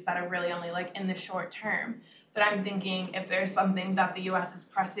issues that are really only like in the short term. But I'm thinking if there's something that the U.S. is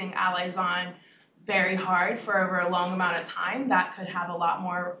pressing allies on very hard for over a long amount of time, that could have a lot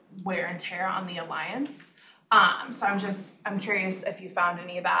more wear and tear on the alliance. So I'm curious if you found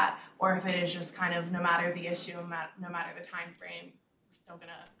any of that, or if it is just kind of no matter the issue, no matter the time frame, they're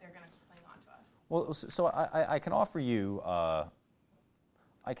gonna cling on to us. Well, so I can offer you, I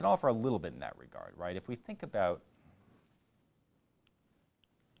can offer a little bit in that regard, right? If we think about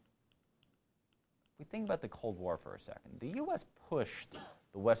the Cold War for a second, the U.S. pushed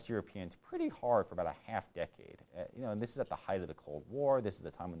the West Europeans pretty hard for about a half decade. And this is at the height of the Cold War. This is the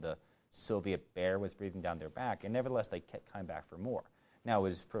time when the Soviet bear was breathing down their back, and nevertheless they kept coming back for more. Now,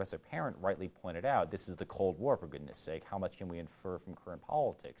 as Professor Parent rightly pointed out, this is the Cold War, for goodness sake. How much can we infer from current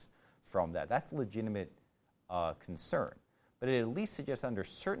politics from that? That's a legitimate concern. But it at least suggests under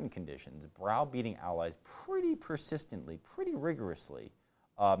certain conditions, browbeating allies pretty persistently, pretty rigorously,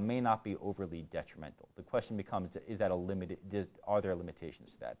 may not be overly detrimental. The question becomes, are there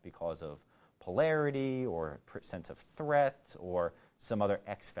limitations to that because of polarity or sense of threat or some other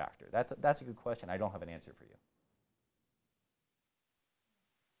X factor? That's a good question. I don't have an answer for you.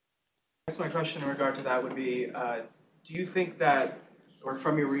 I guess my question in regard to that would be, do you think that, or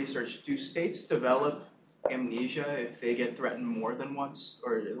from your research, do states develop amnesia if they get threatened more than once,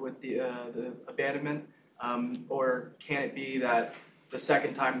 or with the abandonment? Or can it be that the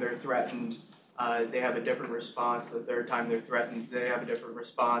second time they're threatened, they have a different response, the third time they're threatened, they have a different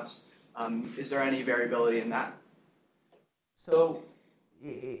response? Is there any variability in that? So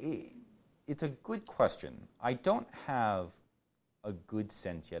it's a good question. I don't have a good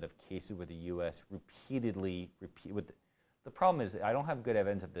sense yet of cases where the U.S. the problem is I don't have good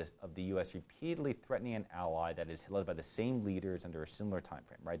evidence of the U.S. repeatedly threatening an ally that is led by the same leaders under a similar time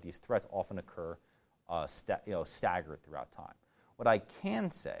frame. Right? These threats often occur staggered throughout time. What I can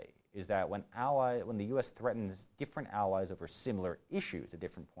say is that when the U.S. threatens different allies over similar issues at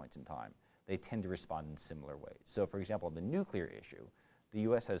different points in time, they tend to respond in similar ways. So, for example, on the nuclear issue, the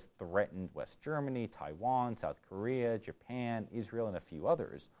U.S. has threatened West Germany, Taiwan, South Korea, Japan, Israel, and a few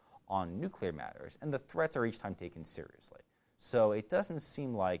others on nuclear matters, and the threats are each time taken seriously. So it doesn't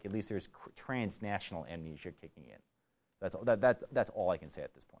seem like at least there's transnational amnesia kicking in. That's all I can say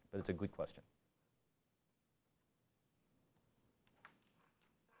at this point, but it's a good question.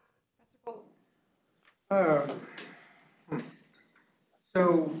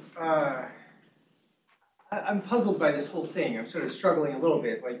 I'm puzzled by this whole thing. I'm sort of struggling a little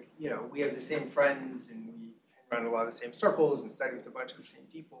bit. Like, we have the same friends and we run a lot of the same circles and study with a bunch of the same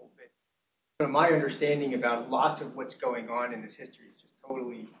people. But my understanding about lots of what's going on in this history is just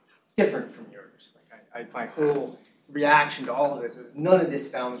totally different from yours. Like, my whole reaction to all of this is none of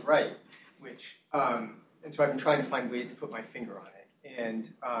this sounds right. And so I've been trying to find ways to put my finger on it. And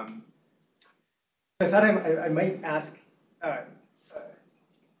I thought I might ask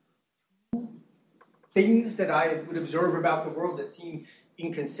things that I would observe about the world that seem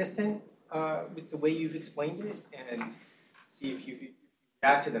inconsistent with the way you've explained it, and see if you could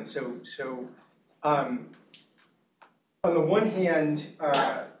react to them. So on the one hand,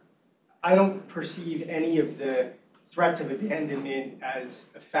 I don't perceive any of the threats of abandonment as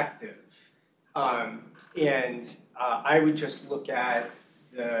effective. I would just look at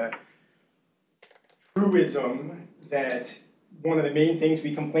the truism that one of the main things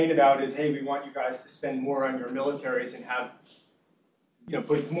we complain about is, hey, we want you guys to spend more on your militaries and have,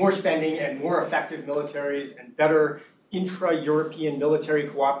 put more spending and more effective militaries and better intra-European military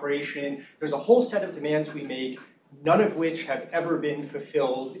cooperation. There's a whole set of demands we make, none of which have ever been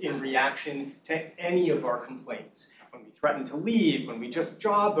fulfilled in reaction to any of our complaints. When we threaten to leave, when we just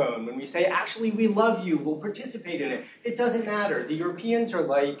jawbone, when we say, actually, we love you, we'll participate in it, it doesn't matter. The Europeans are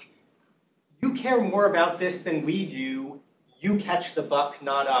like, you care more about this than we do, you catch the buck,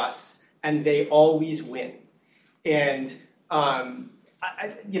 not us, and they always win. And, to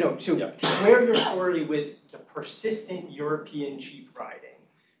square your story with the persistent European cheap riding,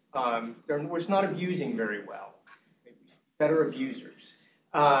 was not abusing very well. Maybe better abusers.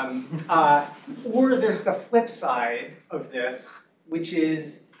 Or there's the flip side of this, which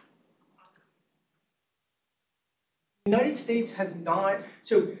is the United States has not,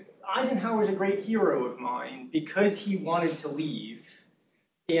 so Eisenhower's a great hero of mine because he wanted to leave,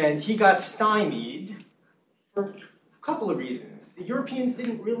 and he got stymied for a couple of reasons. The Europeans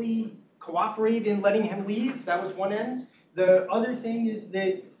didn't really cooperate in letting him leave. That was one end. The other thing is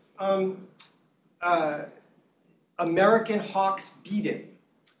that American hawks beat him.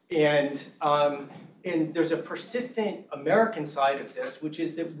 And there's a persistent American side of this, which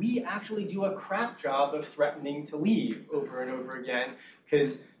is that we actually do a crap job of threatening to leave over and over again,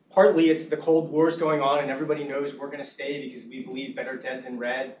 because partly it's the Cold War's going on and everybody knows we're going to stay because we believe better dead than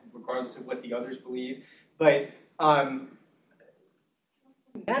red, regardless of what the others believe. But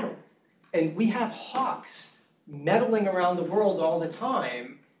meddle. And we have hawks meddling around the world all the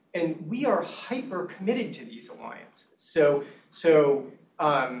time, and we are hyper committed to these alliances. So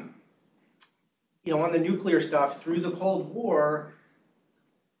on the nuclear stuff, through the Cold War,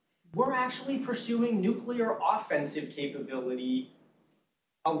 we're actually pursuing nuclear offensive capability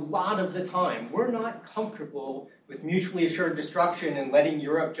a lot of the time. We're not comfortable with mutually assured destruction and letting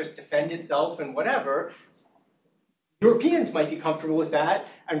Europe just defend itself and whatever. Europeans might be comfortable with that,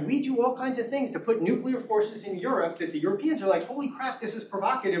 and we do all kinds of things to put nuclear forces in Europe that the Europeans are like, holy crap, this is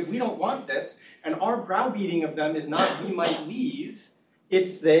provocative, we don't want this, and our browbeating of them is not we might leave,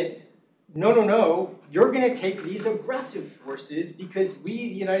 it's that, no, you're going to take these aggressive forces because we,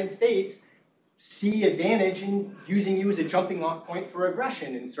 the United States, see advantage in using you as a jumping off point for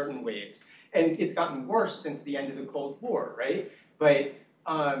aggression in certain ways. And it's gotten worse since the end of the Cold War, right? But,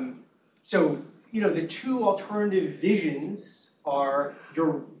 the two alternative visions are,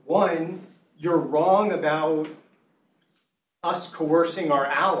 you're wrong about us coercing our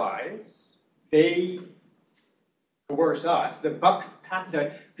allies. They coerce us. The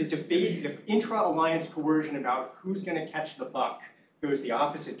debate, the intra-alliance coercion about who's going to catch the buck goes the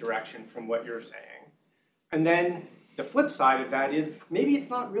opposite direction from what you're saying. And then the flip side of that is, maybe it's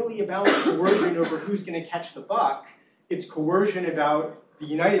not really about coercion over who's going to catch the buck. It's coercion about the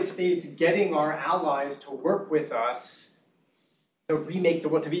United States getting our allies to work with us to remake the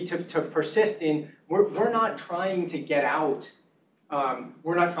world, to persist in, we're not trying to get out,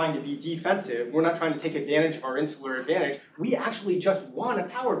 we're not trying to be defensive, we're not trying to take advantage of our insular advantage, we actually just want a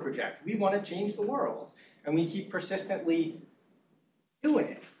power project, we want to change the world, and we keep persistently doing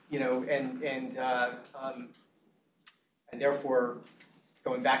it, and therefore,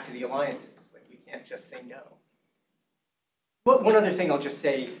 going back to the alliances, we can't just say no. But one other thing I'll just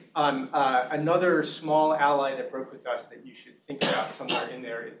say, another small ally that broke with us that you should think about somewhere in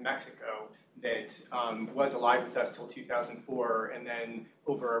there is Mexico, that was allied with us till 2004, and then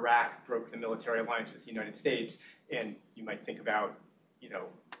over Iraq broke the military alliance with the United States. And you might think about, the unique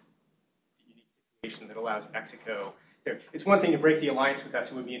situation that allows Mexico. It's one thing to break the alliance with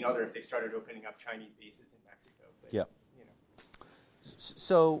us; it would be another if they started opening up Chinese bases in Mexico. But, yeah.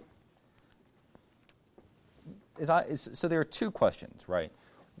 So there are two questions, right?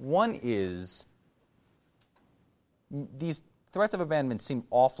 One is, these threats of abandonment seem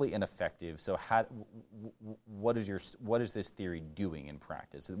awfully ineffective. So what is this theory doing in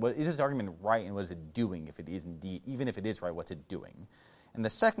practice? Is this argument right, and what is it doing if it is indeed, even if it is right, what's it doing? And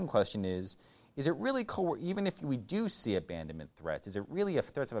the second question is it really, even if we do see abandonment threats, is it really a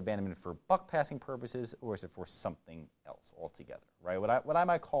threats of abandonment for buck-passing purposes, or is it for something else altogether, right? What I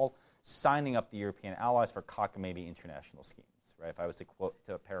might call signing up the European allies for cockamamie international schemes, right? If I was to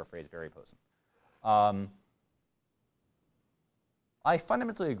paraphrase Barry Posen. I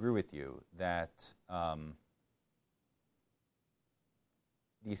fundamentally agree with you that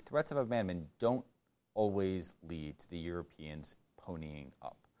these threats of abandonment don't always lead to the Europeans ponying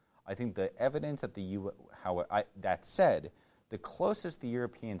up. I think the evidence that that said, the closest the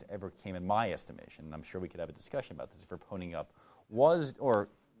Europeans ever came, in my estimation, and I'm sure we could have a discussion about this if we're ponying up, was, or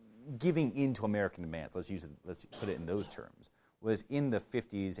giving in to American demands, let's put it in those terms, was in the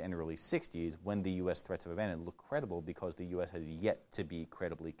 50s and early 60s when the U.S. threats of abandonment looked credible because the U.S. has yet to be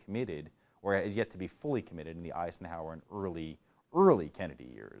credibly committed, or has yet to be fully committed in the Eisenhower and early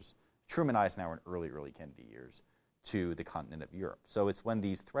Kennedy years, Truman, Eisenhower, and early Kennedy years, to the continent of Europe. So it's when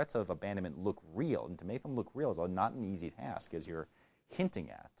these threats of abandonment look real, and to make them look real is not an easy task, as you're hinting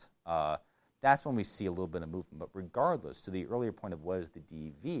at. That's when we see a little bit of movement. But regardless, to the earlier point of what is the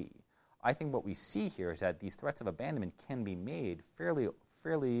DV, I think what we see here is that these threats of abandonment can be made fairly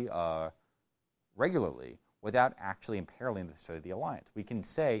regularly without actually imperiling the alliance. We can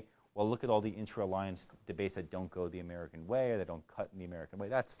say, well, look at all the intra-alliance debates that don't go the American way or that don't cut in the American way.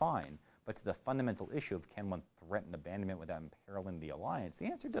 That's fine. But to the fundamental issue of can one threaten abandonment without imperiling the alliance, the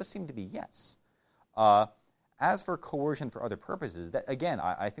answer does seem to be yes. As for coercion for other purposes, that, again,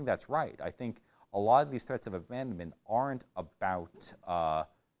 I think that's right. I think a lot of these threats of abandonment aren't about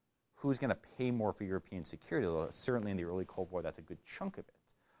who's going to pay more for European security, although certainly in the early Cold War that's a good chunk of it.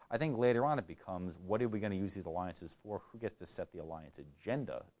 I think later on it becomes, what are we going to use these alliances for? Who gets to set the alliance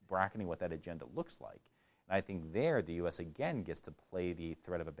agenda, bracketing what that agenda looks like? And I think there the U.S. again gets to play the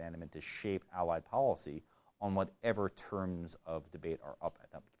threat of abandonment to shape Allied policy on whatever terms of debate are up at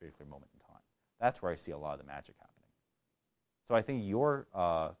that particular moment in time. That's where I see a lot of the magic happening. So I think your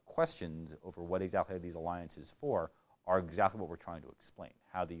questions over what exactly are these alliances for are exactly what we're trying to explain,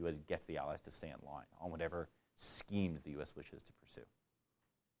 how the U.S. gets the allies to stay in line on whatever schemes the U.S. wishes to pursue.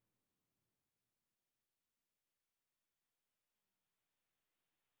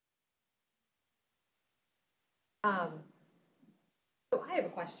 So I have a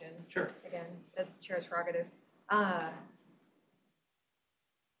question. Sure. Again, as chair's prerogative.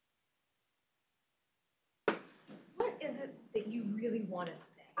 What is it that you really want to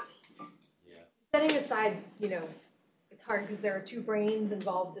say? Yeah. Setting aside, it's hard because there are two brains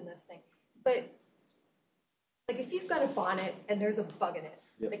involved in this thing. But like, if you've got a bonnet and there's a bug in it,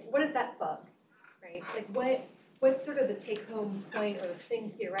 like, what is that bug, right? Like, what's sort of the take-home point or the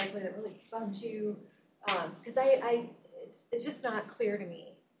thing theoretically that really bugs you? Because it's just not clear to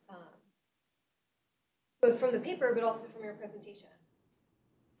me, both from the paper but also from your presentation.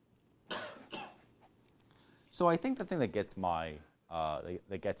 So I think the thing that gets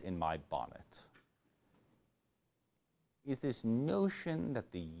that gets in my bonnet is this notion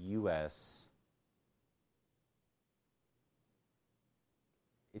that the U.S.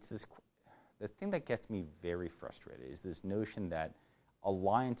 The thing that gets me very frustrated is this notion that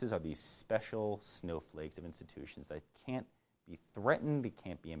alliances are these special snowflakes of institutions that can't be threatened, they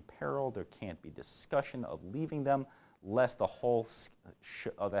can't be imperiled, there can't be discussion of leaving them, lest the whole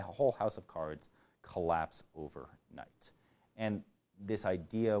house of cards collapse overnight. And this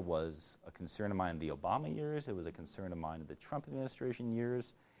idea was a concern of mine in the Obama years, it was a concern of mine in the Trump administration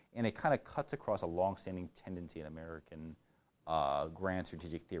years, and it kind of cuts across a long-standing tendency in American grand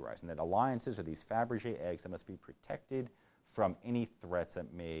strategic theorizing, that alliances are these Fabergé eggs that must be protected from any threats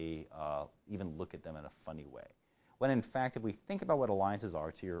that may even look at them in a funny way. When in fact, if we think about what alliances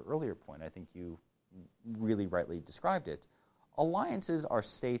are, to your earlier point, I think you really rightly described it, alliances are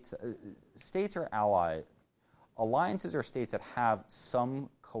states are allies. Alliances are states that have some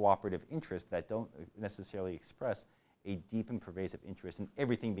cooperative interest that don't necessarily express a deep and pervasive interest in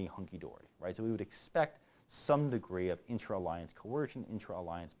everything being hunky-dory, right? So we would expect some degree of intra-alliance coercion,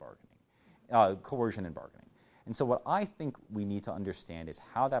 intra-alliance bargaining, coercion and bargaining. And so what I think we need to understand is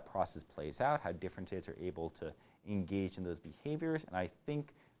how that process plays out, how different states are able to engage in those behaviors, and I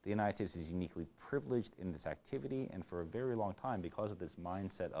think the United States is uniquely privileged in this activity, and for a very long time, because of this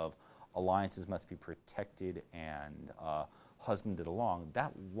mindset of alliances must be protected and husbanded along,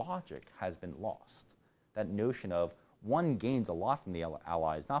 that logic has been lost. That notion of one gains a lot from the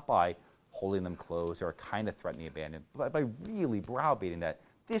allies, not by holding them close or kind of threatening abandonment, but by really browbeating that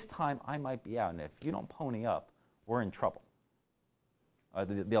this time I might be out, and if you don't pony up, we're in trouble.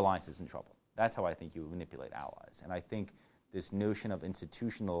 The alliance is in trouble. That's how I think you manipulate allies. And I think this notion of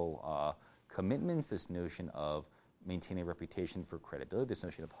institutional commitments, this notion of maintaining a reputation for credibility, this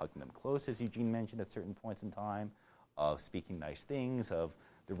notion of hugging them close, as Eugene mentioned at certain points in time, of speaking nice things, of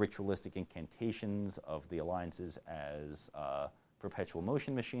the ritualistic incantations of the alliances as perpetual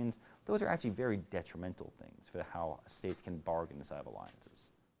motion machines, those are actually very detrimental things for how states can bargain inside of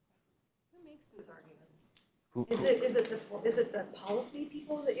alliances. Who makes those arguments? Is it the policy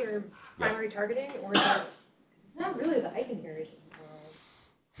people that you're primary targeting, or is it, it's not really the Eikenberries of the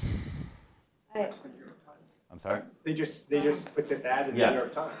world. I'm sorry? They just put this ad in the New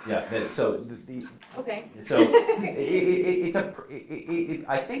York Times. Yeah. Okay. So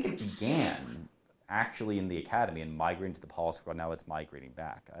I think it began actually in the academy and migrating to the policy world. Now it's migrating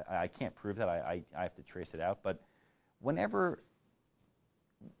back. I can't prove that. I have to trace it out. But whenever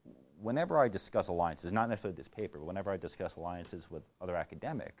I discuss alliances, not necessarily this paper, but whenever I discuss alliances with other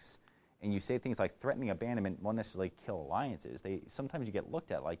academics, and you say things like threatening abandonment won't necessarily kill alliances, sometimes you get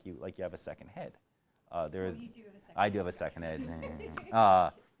looked at like you have a second head. You do have a second I do have a second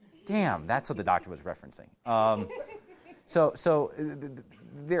head. Damn, that's what the doctor was referencing. So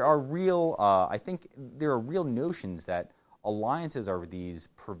there are real. I think there are real notions that alliances are these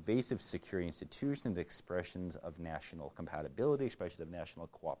pervasive security institutions, expressions of national compatibility, expressions of national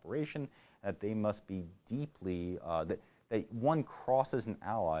cooperation. That they must be deeply that one crosses an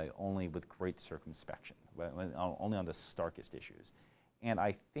ally only with great circumspection, only on the starkest issues, and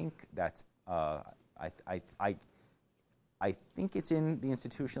I think that's. I think it's in the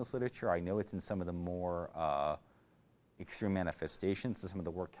institutionalist literature. I know it's in some of the more extreme manifestations, some of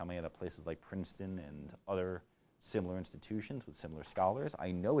the work coming out of places like Princeton and other similar institutions with similar scholars.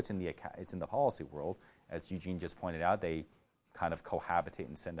 I know it's in the policy world. As Eugene just pointed out, they kind of cohabitate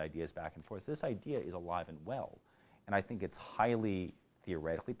and send ideas back and forth. This idea is alive and well, and I think it's highly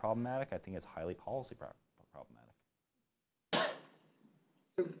theoretically problematic. I think it's highly policy problematic.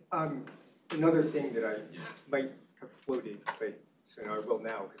 So, another thing that I might have floated, but so now I will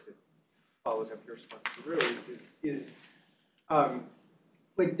now because it follows up your response to Rose, is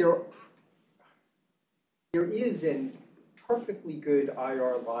like there is a perfectly good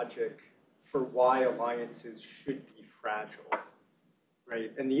IR logic for why alliances should be fragile,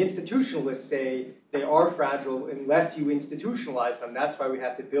 right? And the institutionalists say they are fragile unless you institutionalize them. That's why we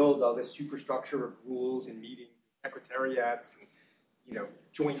have to build all this superstructure of rules and meetings, and secretariats, and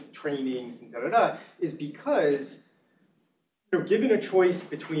joint trainings and is because given a choice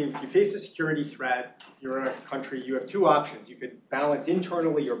between if you face a security threat, you're in a country, you have two options. You could balance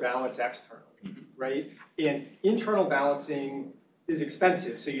internally or balance externally, right? And internal balancing is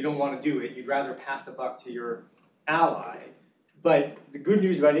expensive, so you don't want to do it. You'd rather pass the buck to your ally. But the good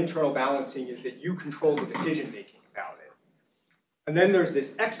news about internal balancing is that you control the decision-making about it. And then there's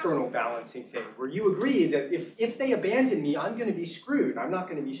this external balancing thing where you agree that if they abandon me, I'm going to be screwed. I'm not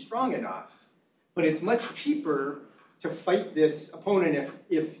going to be strong enough. But it's much cheaper to fight this opponent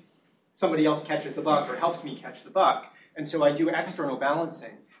if somebody else catches the buck or helps me catch the buck. And so I do external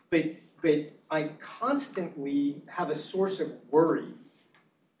balancing. But I constantly have a source of worry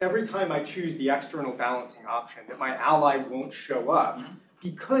every time I choose the external balancing option that my ally won't show up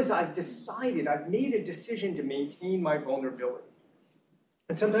because I've made a decision to maintain my vulnerability.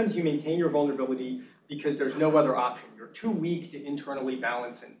 And sometimes you maintain your vulnerability because there's no other option. You're too weak to internally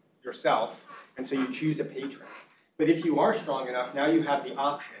balance yourself, and so you choose a patron. But if you are strong enough, now you have the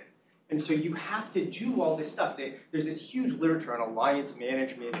option. And so you have to do all this stuff. There's this huge literature on alliance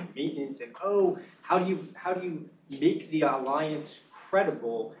management and maintenance and, how do you make the alliance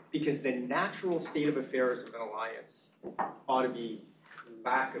credible? Because the natural state of affairs of an alliance ought to be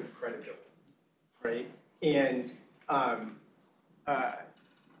lack of credibility, right? And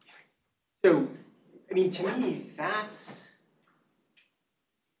so, I mean, to me, that's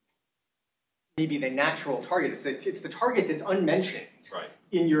maybe the natural target. It's the target that's unmentioned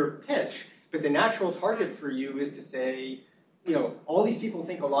in your pitch. But the natural target for you is to say, all these people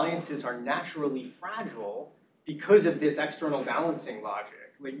think alliances are naturally fragile because of this external balancing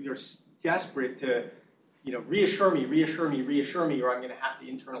logic. Like they're desperate to, reassure me, or I'm going to have to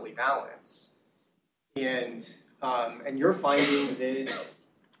internally balance. And you're finding that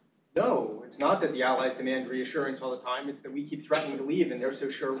no, it's not that the Allies demand reassurance all the time. It's that we keep threatening to leave, and they're so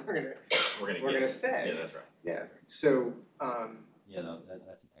sure we're going to stay. Yeah, that's right. Yeah. So. That's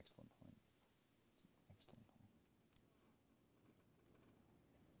an excellent point.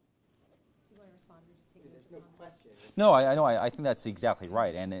 Do you want to respond, or just take There's no question. No, I know. I think that's exactly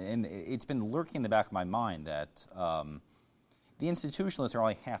right, and it's been lurking in the back of my mind that the institutionalists are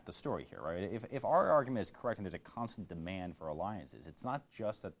only half the story here, right? If our argument is correct and there's a constant demand for alliances, it's not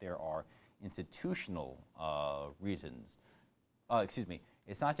just that there are institutional reasons.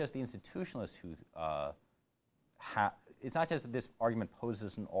 It's not just the institutionalists who it's not just that this argument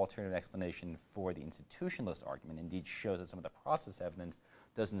poses an alternative explanation for the institutionalist argument, indeed shows that some of the process evidence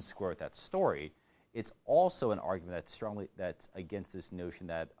doesn't square with that story. It's also an argument that's against this notion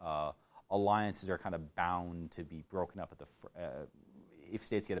that alliances are kind of bound to be broken up if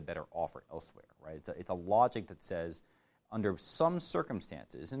states get a better offer elsewhere, right? It's a logic that says under some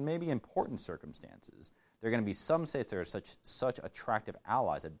circumstances, and maybe important circumstances, there are going to be some states that are such attractive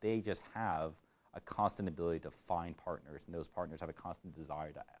allies that they just have a constant ability to find partners, and those partners have a constant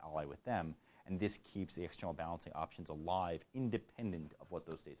desire to ally with them, and this keeps the external balancing options alive, independent of what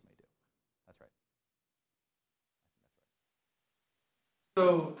those states may do. That's right.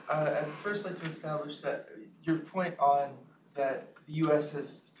 So I'd first like to establish that your point on that the U.S.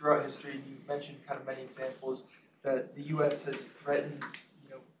 has, throughout history, and you mentioned kind of many examples, that the U.S. has threatened,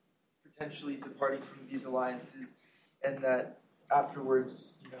 potentially departing from these alliances, and that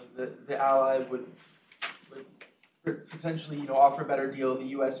afterwards, the ally would potentially, offer a better deal. The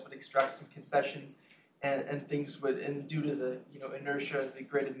U.S. would extract some concessions, and things would, and due to the, inertia, the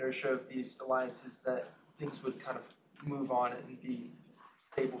great inertia of these alliances, that things would kind of move on and be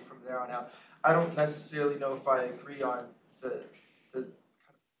stable from there on out. I don't necessarily know if I agree on the kind of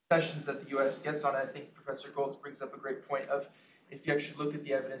concessions that the U.S. gets on it. I think Professor Goltz brings up a great point of, if you actually look at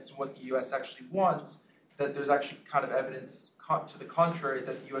the evidence and what the U.S. actually wants, that there's actually kind of evidence to the contrary,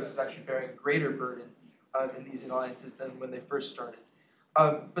 that the U.S. is actually bearing a greater burden in these alliances than when they first started.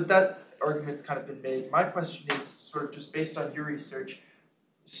 But that argument's kind of been made. My question is sort of just based on your research.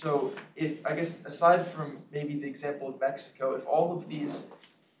 So if, I guess, aside from maybe the example of Mexico, if all of these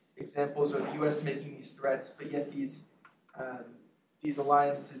examples are the U.S. making these threats, but yet these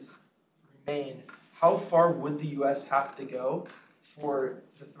alliances remain, how far would the U.S. have to go for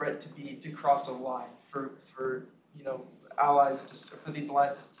the threat to cross a line, for allies for these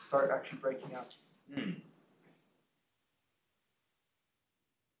alliances to start actually breaking out?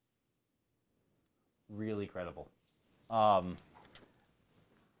 Really credible. By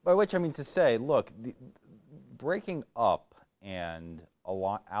which I mean to say, look, breaking up and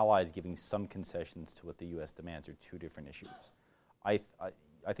allies giving some concessions to what the U.S. demands are two different issues. I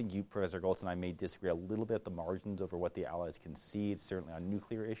think you, Professor Goltz, and I may disagree a little bit at the margins over what the allies concede, certainly on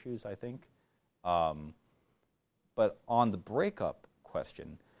nuclear issues, I think. But on the breakup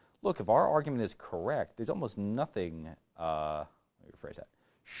question, look, if our argument is correct, there's almost nothing, let me rephrase that,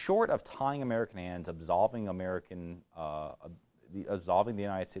 short of tying American hands, absolving the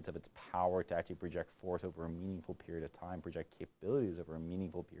United States of its power to actually project force over a meaningful period of time, project capabilities over a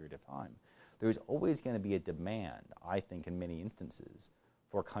meaningful period of time, there's always going to be a demand, I think, in many instances,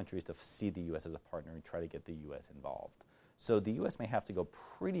 for countries to see the U.S. as a partner and try to get the U.S. involved. So the U.S. may have to go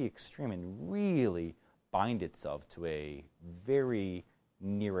pretty extreme and really bind itself to a very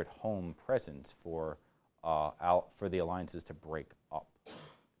near-at-home presence for the alliances to break up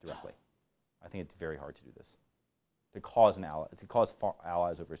directly. I think it's very hard to do this. To cause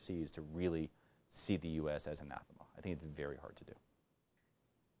allies overseas to really see the U.S. as anathema. I think it's very hard to do.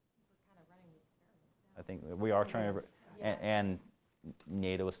 We're kind of running the experiment. I think we are trying to, and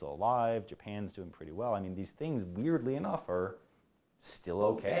NATO is still alive. Japan's doing pretty well. I mean, these things, weirdly enough, are still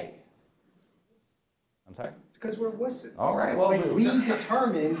okay. I'm sorry? It's because we're wusses. All right. Well, we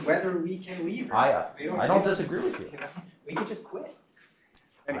determine whether we can leave or not. I don't disagree with you. We can just quit.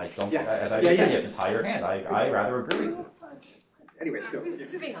 Anyway, as I just said, you have to tie your hand. I rather agree with you. Anyway, go.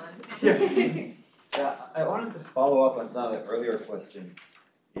 Moving on. Yeah, I wanted to follow up on some of the earlier questions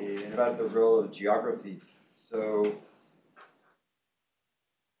about the role of geography. So,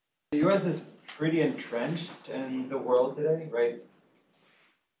 the U.S. is pretty entrenched in the world today, right?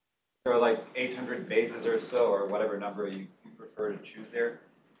 There are like 800 bases or so, or whatever number you prefer to choose there.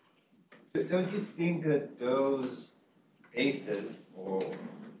 Don't you think that those bases will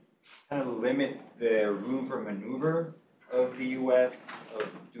kind of limit the room for maneuver of the U.S., of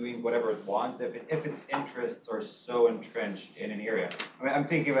doing whatever it wants, if its interests are so entrenched in an area? I mean, I'm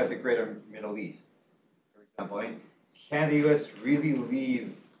thinking about the greater Middle East, for example. I mean, can the U.S. really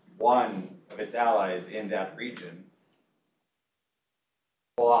leave one of its allies in that region,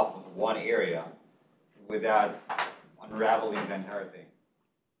 pull off of one area, without unraveling the entire thing?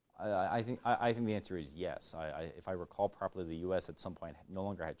 I think the answer is yes. If I recall properly, the U.S. at some point no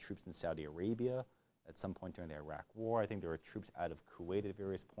longer had troops in Saudi Arabia. At some point during the Iraq War, I think there were troops out of Kuwait at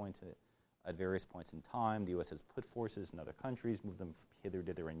various points in time. The U.S. has put forces in other countries, moved them hither,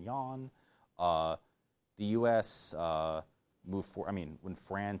 dither, and yon. The U.S. when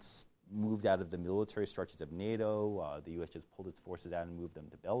France moved out of the military structures of NATO, the U.S. just pulled its forces out and moved them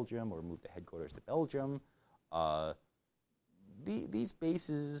to Belgium, or moved the headquarters to Belgium. These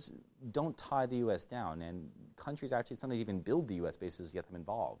bases don't tie the U.S. down, and countries actually sometimes even build the U.S. bases to get them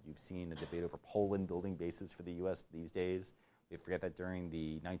involved. You've seen a debate over Poland building bases for the U.S. these days. We forget that during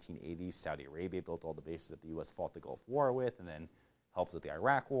the 1980s, Saudi Arabia built all the bases that the U.S. fought the Gulf War with, and then helped with the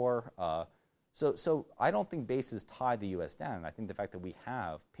Iraq War. So I don't think bases tie the U.S. down. I think the fact that we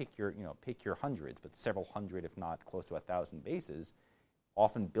have pick your hundreds, but several hundred, if not close to 1,000 bases,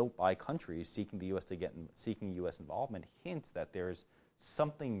 often built by countries seeking U.S. involvement, hints that there's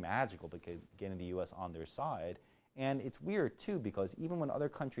something magical about getting the U.S. on their side. And it's weird, too, because even when other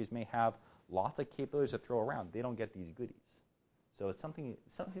countries may have lots of capabilities to throw around, they don't get these goodies. So it's something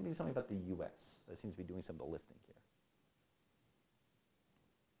about the U.S. that seems to be doing some of the lifting here.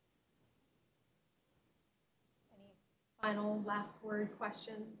 Any final last word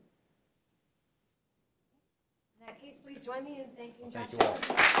question? In that case, please join me in thanking Josh. Thank you all.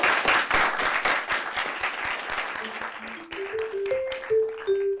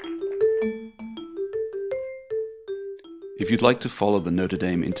 If you'd like to follow the Notre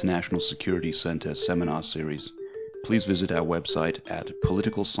Dame International Security Center seminar series, please visit our website at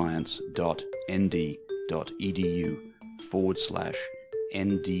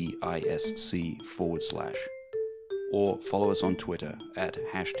politicalscience.nd.edu/NDISC/, or follow us on Twitter at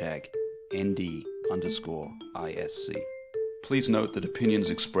 #ND_ISC. Please note that opinions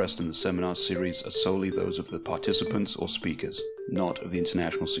expressed in the seminar series are solely those of the participants or speakers, not of the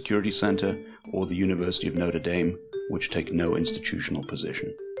International Security Center or the University of Notre Dame, which take no institutional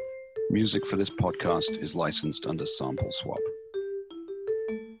position. Music for this podcast is licensed under Sample Swap.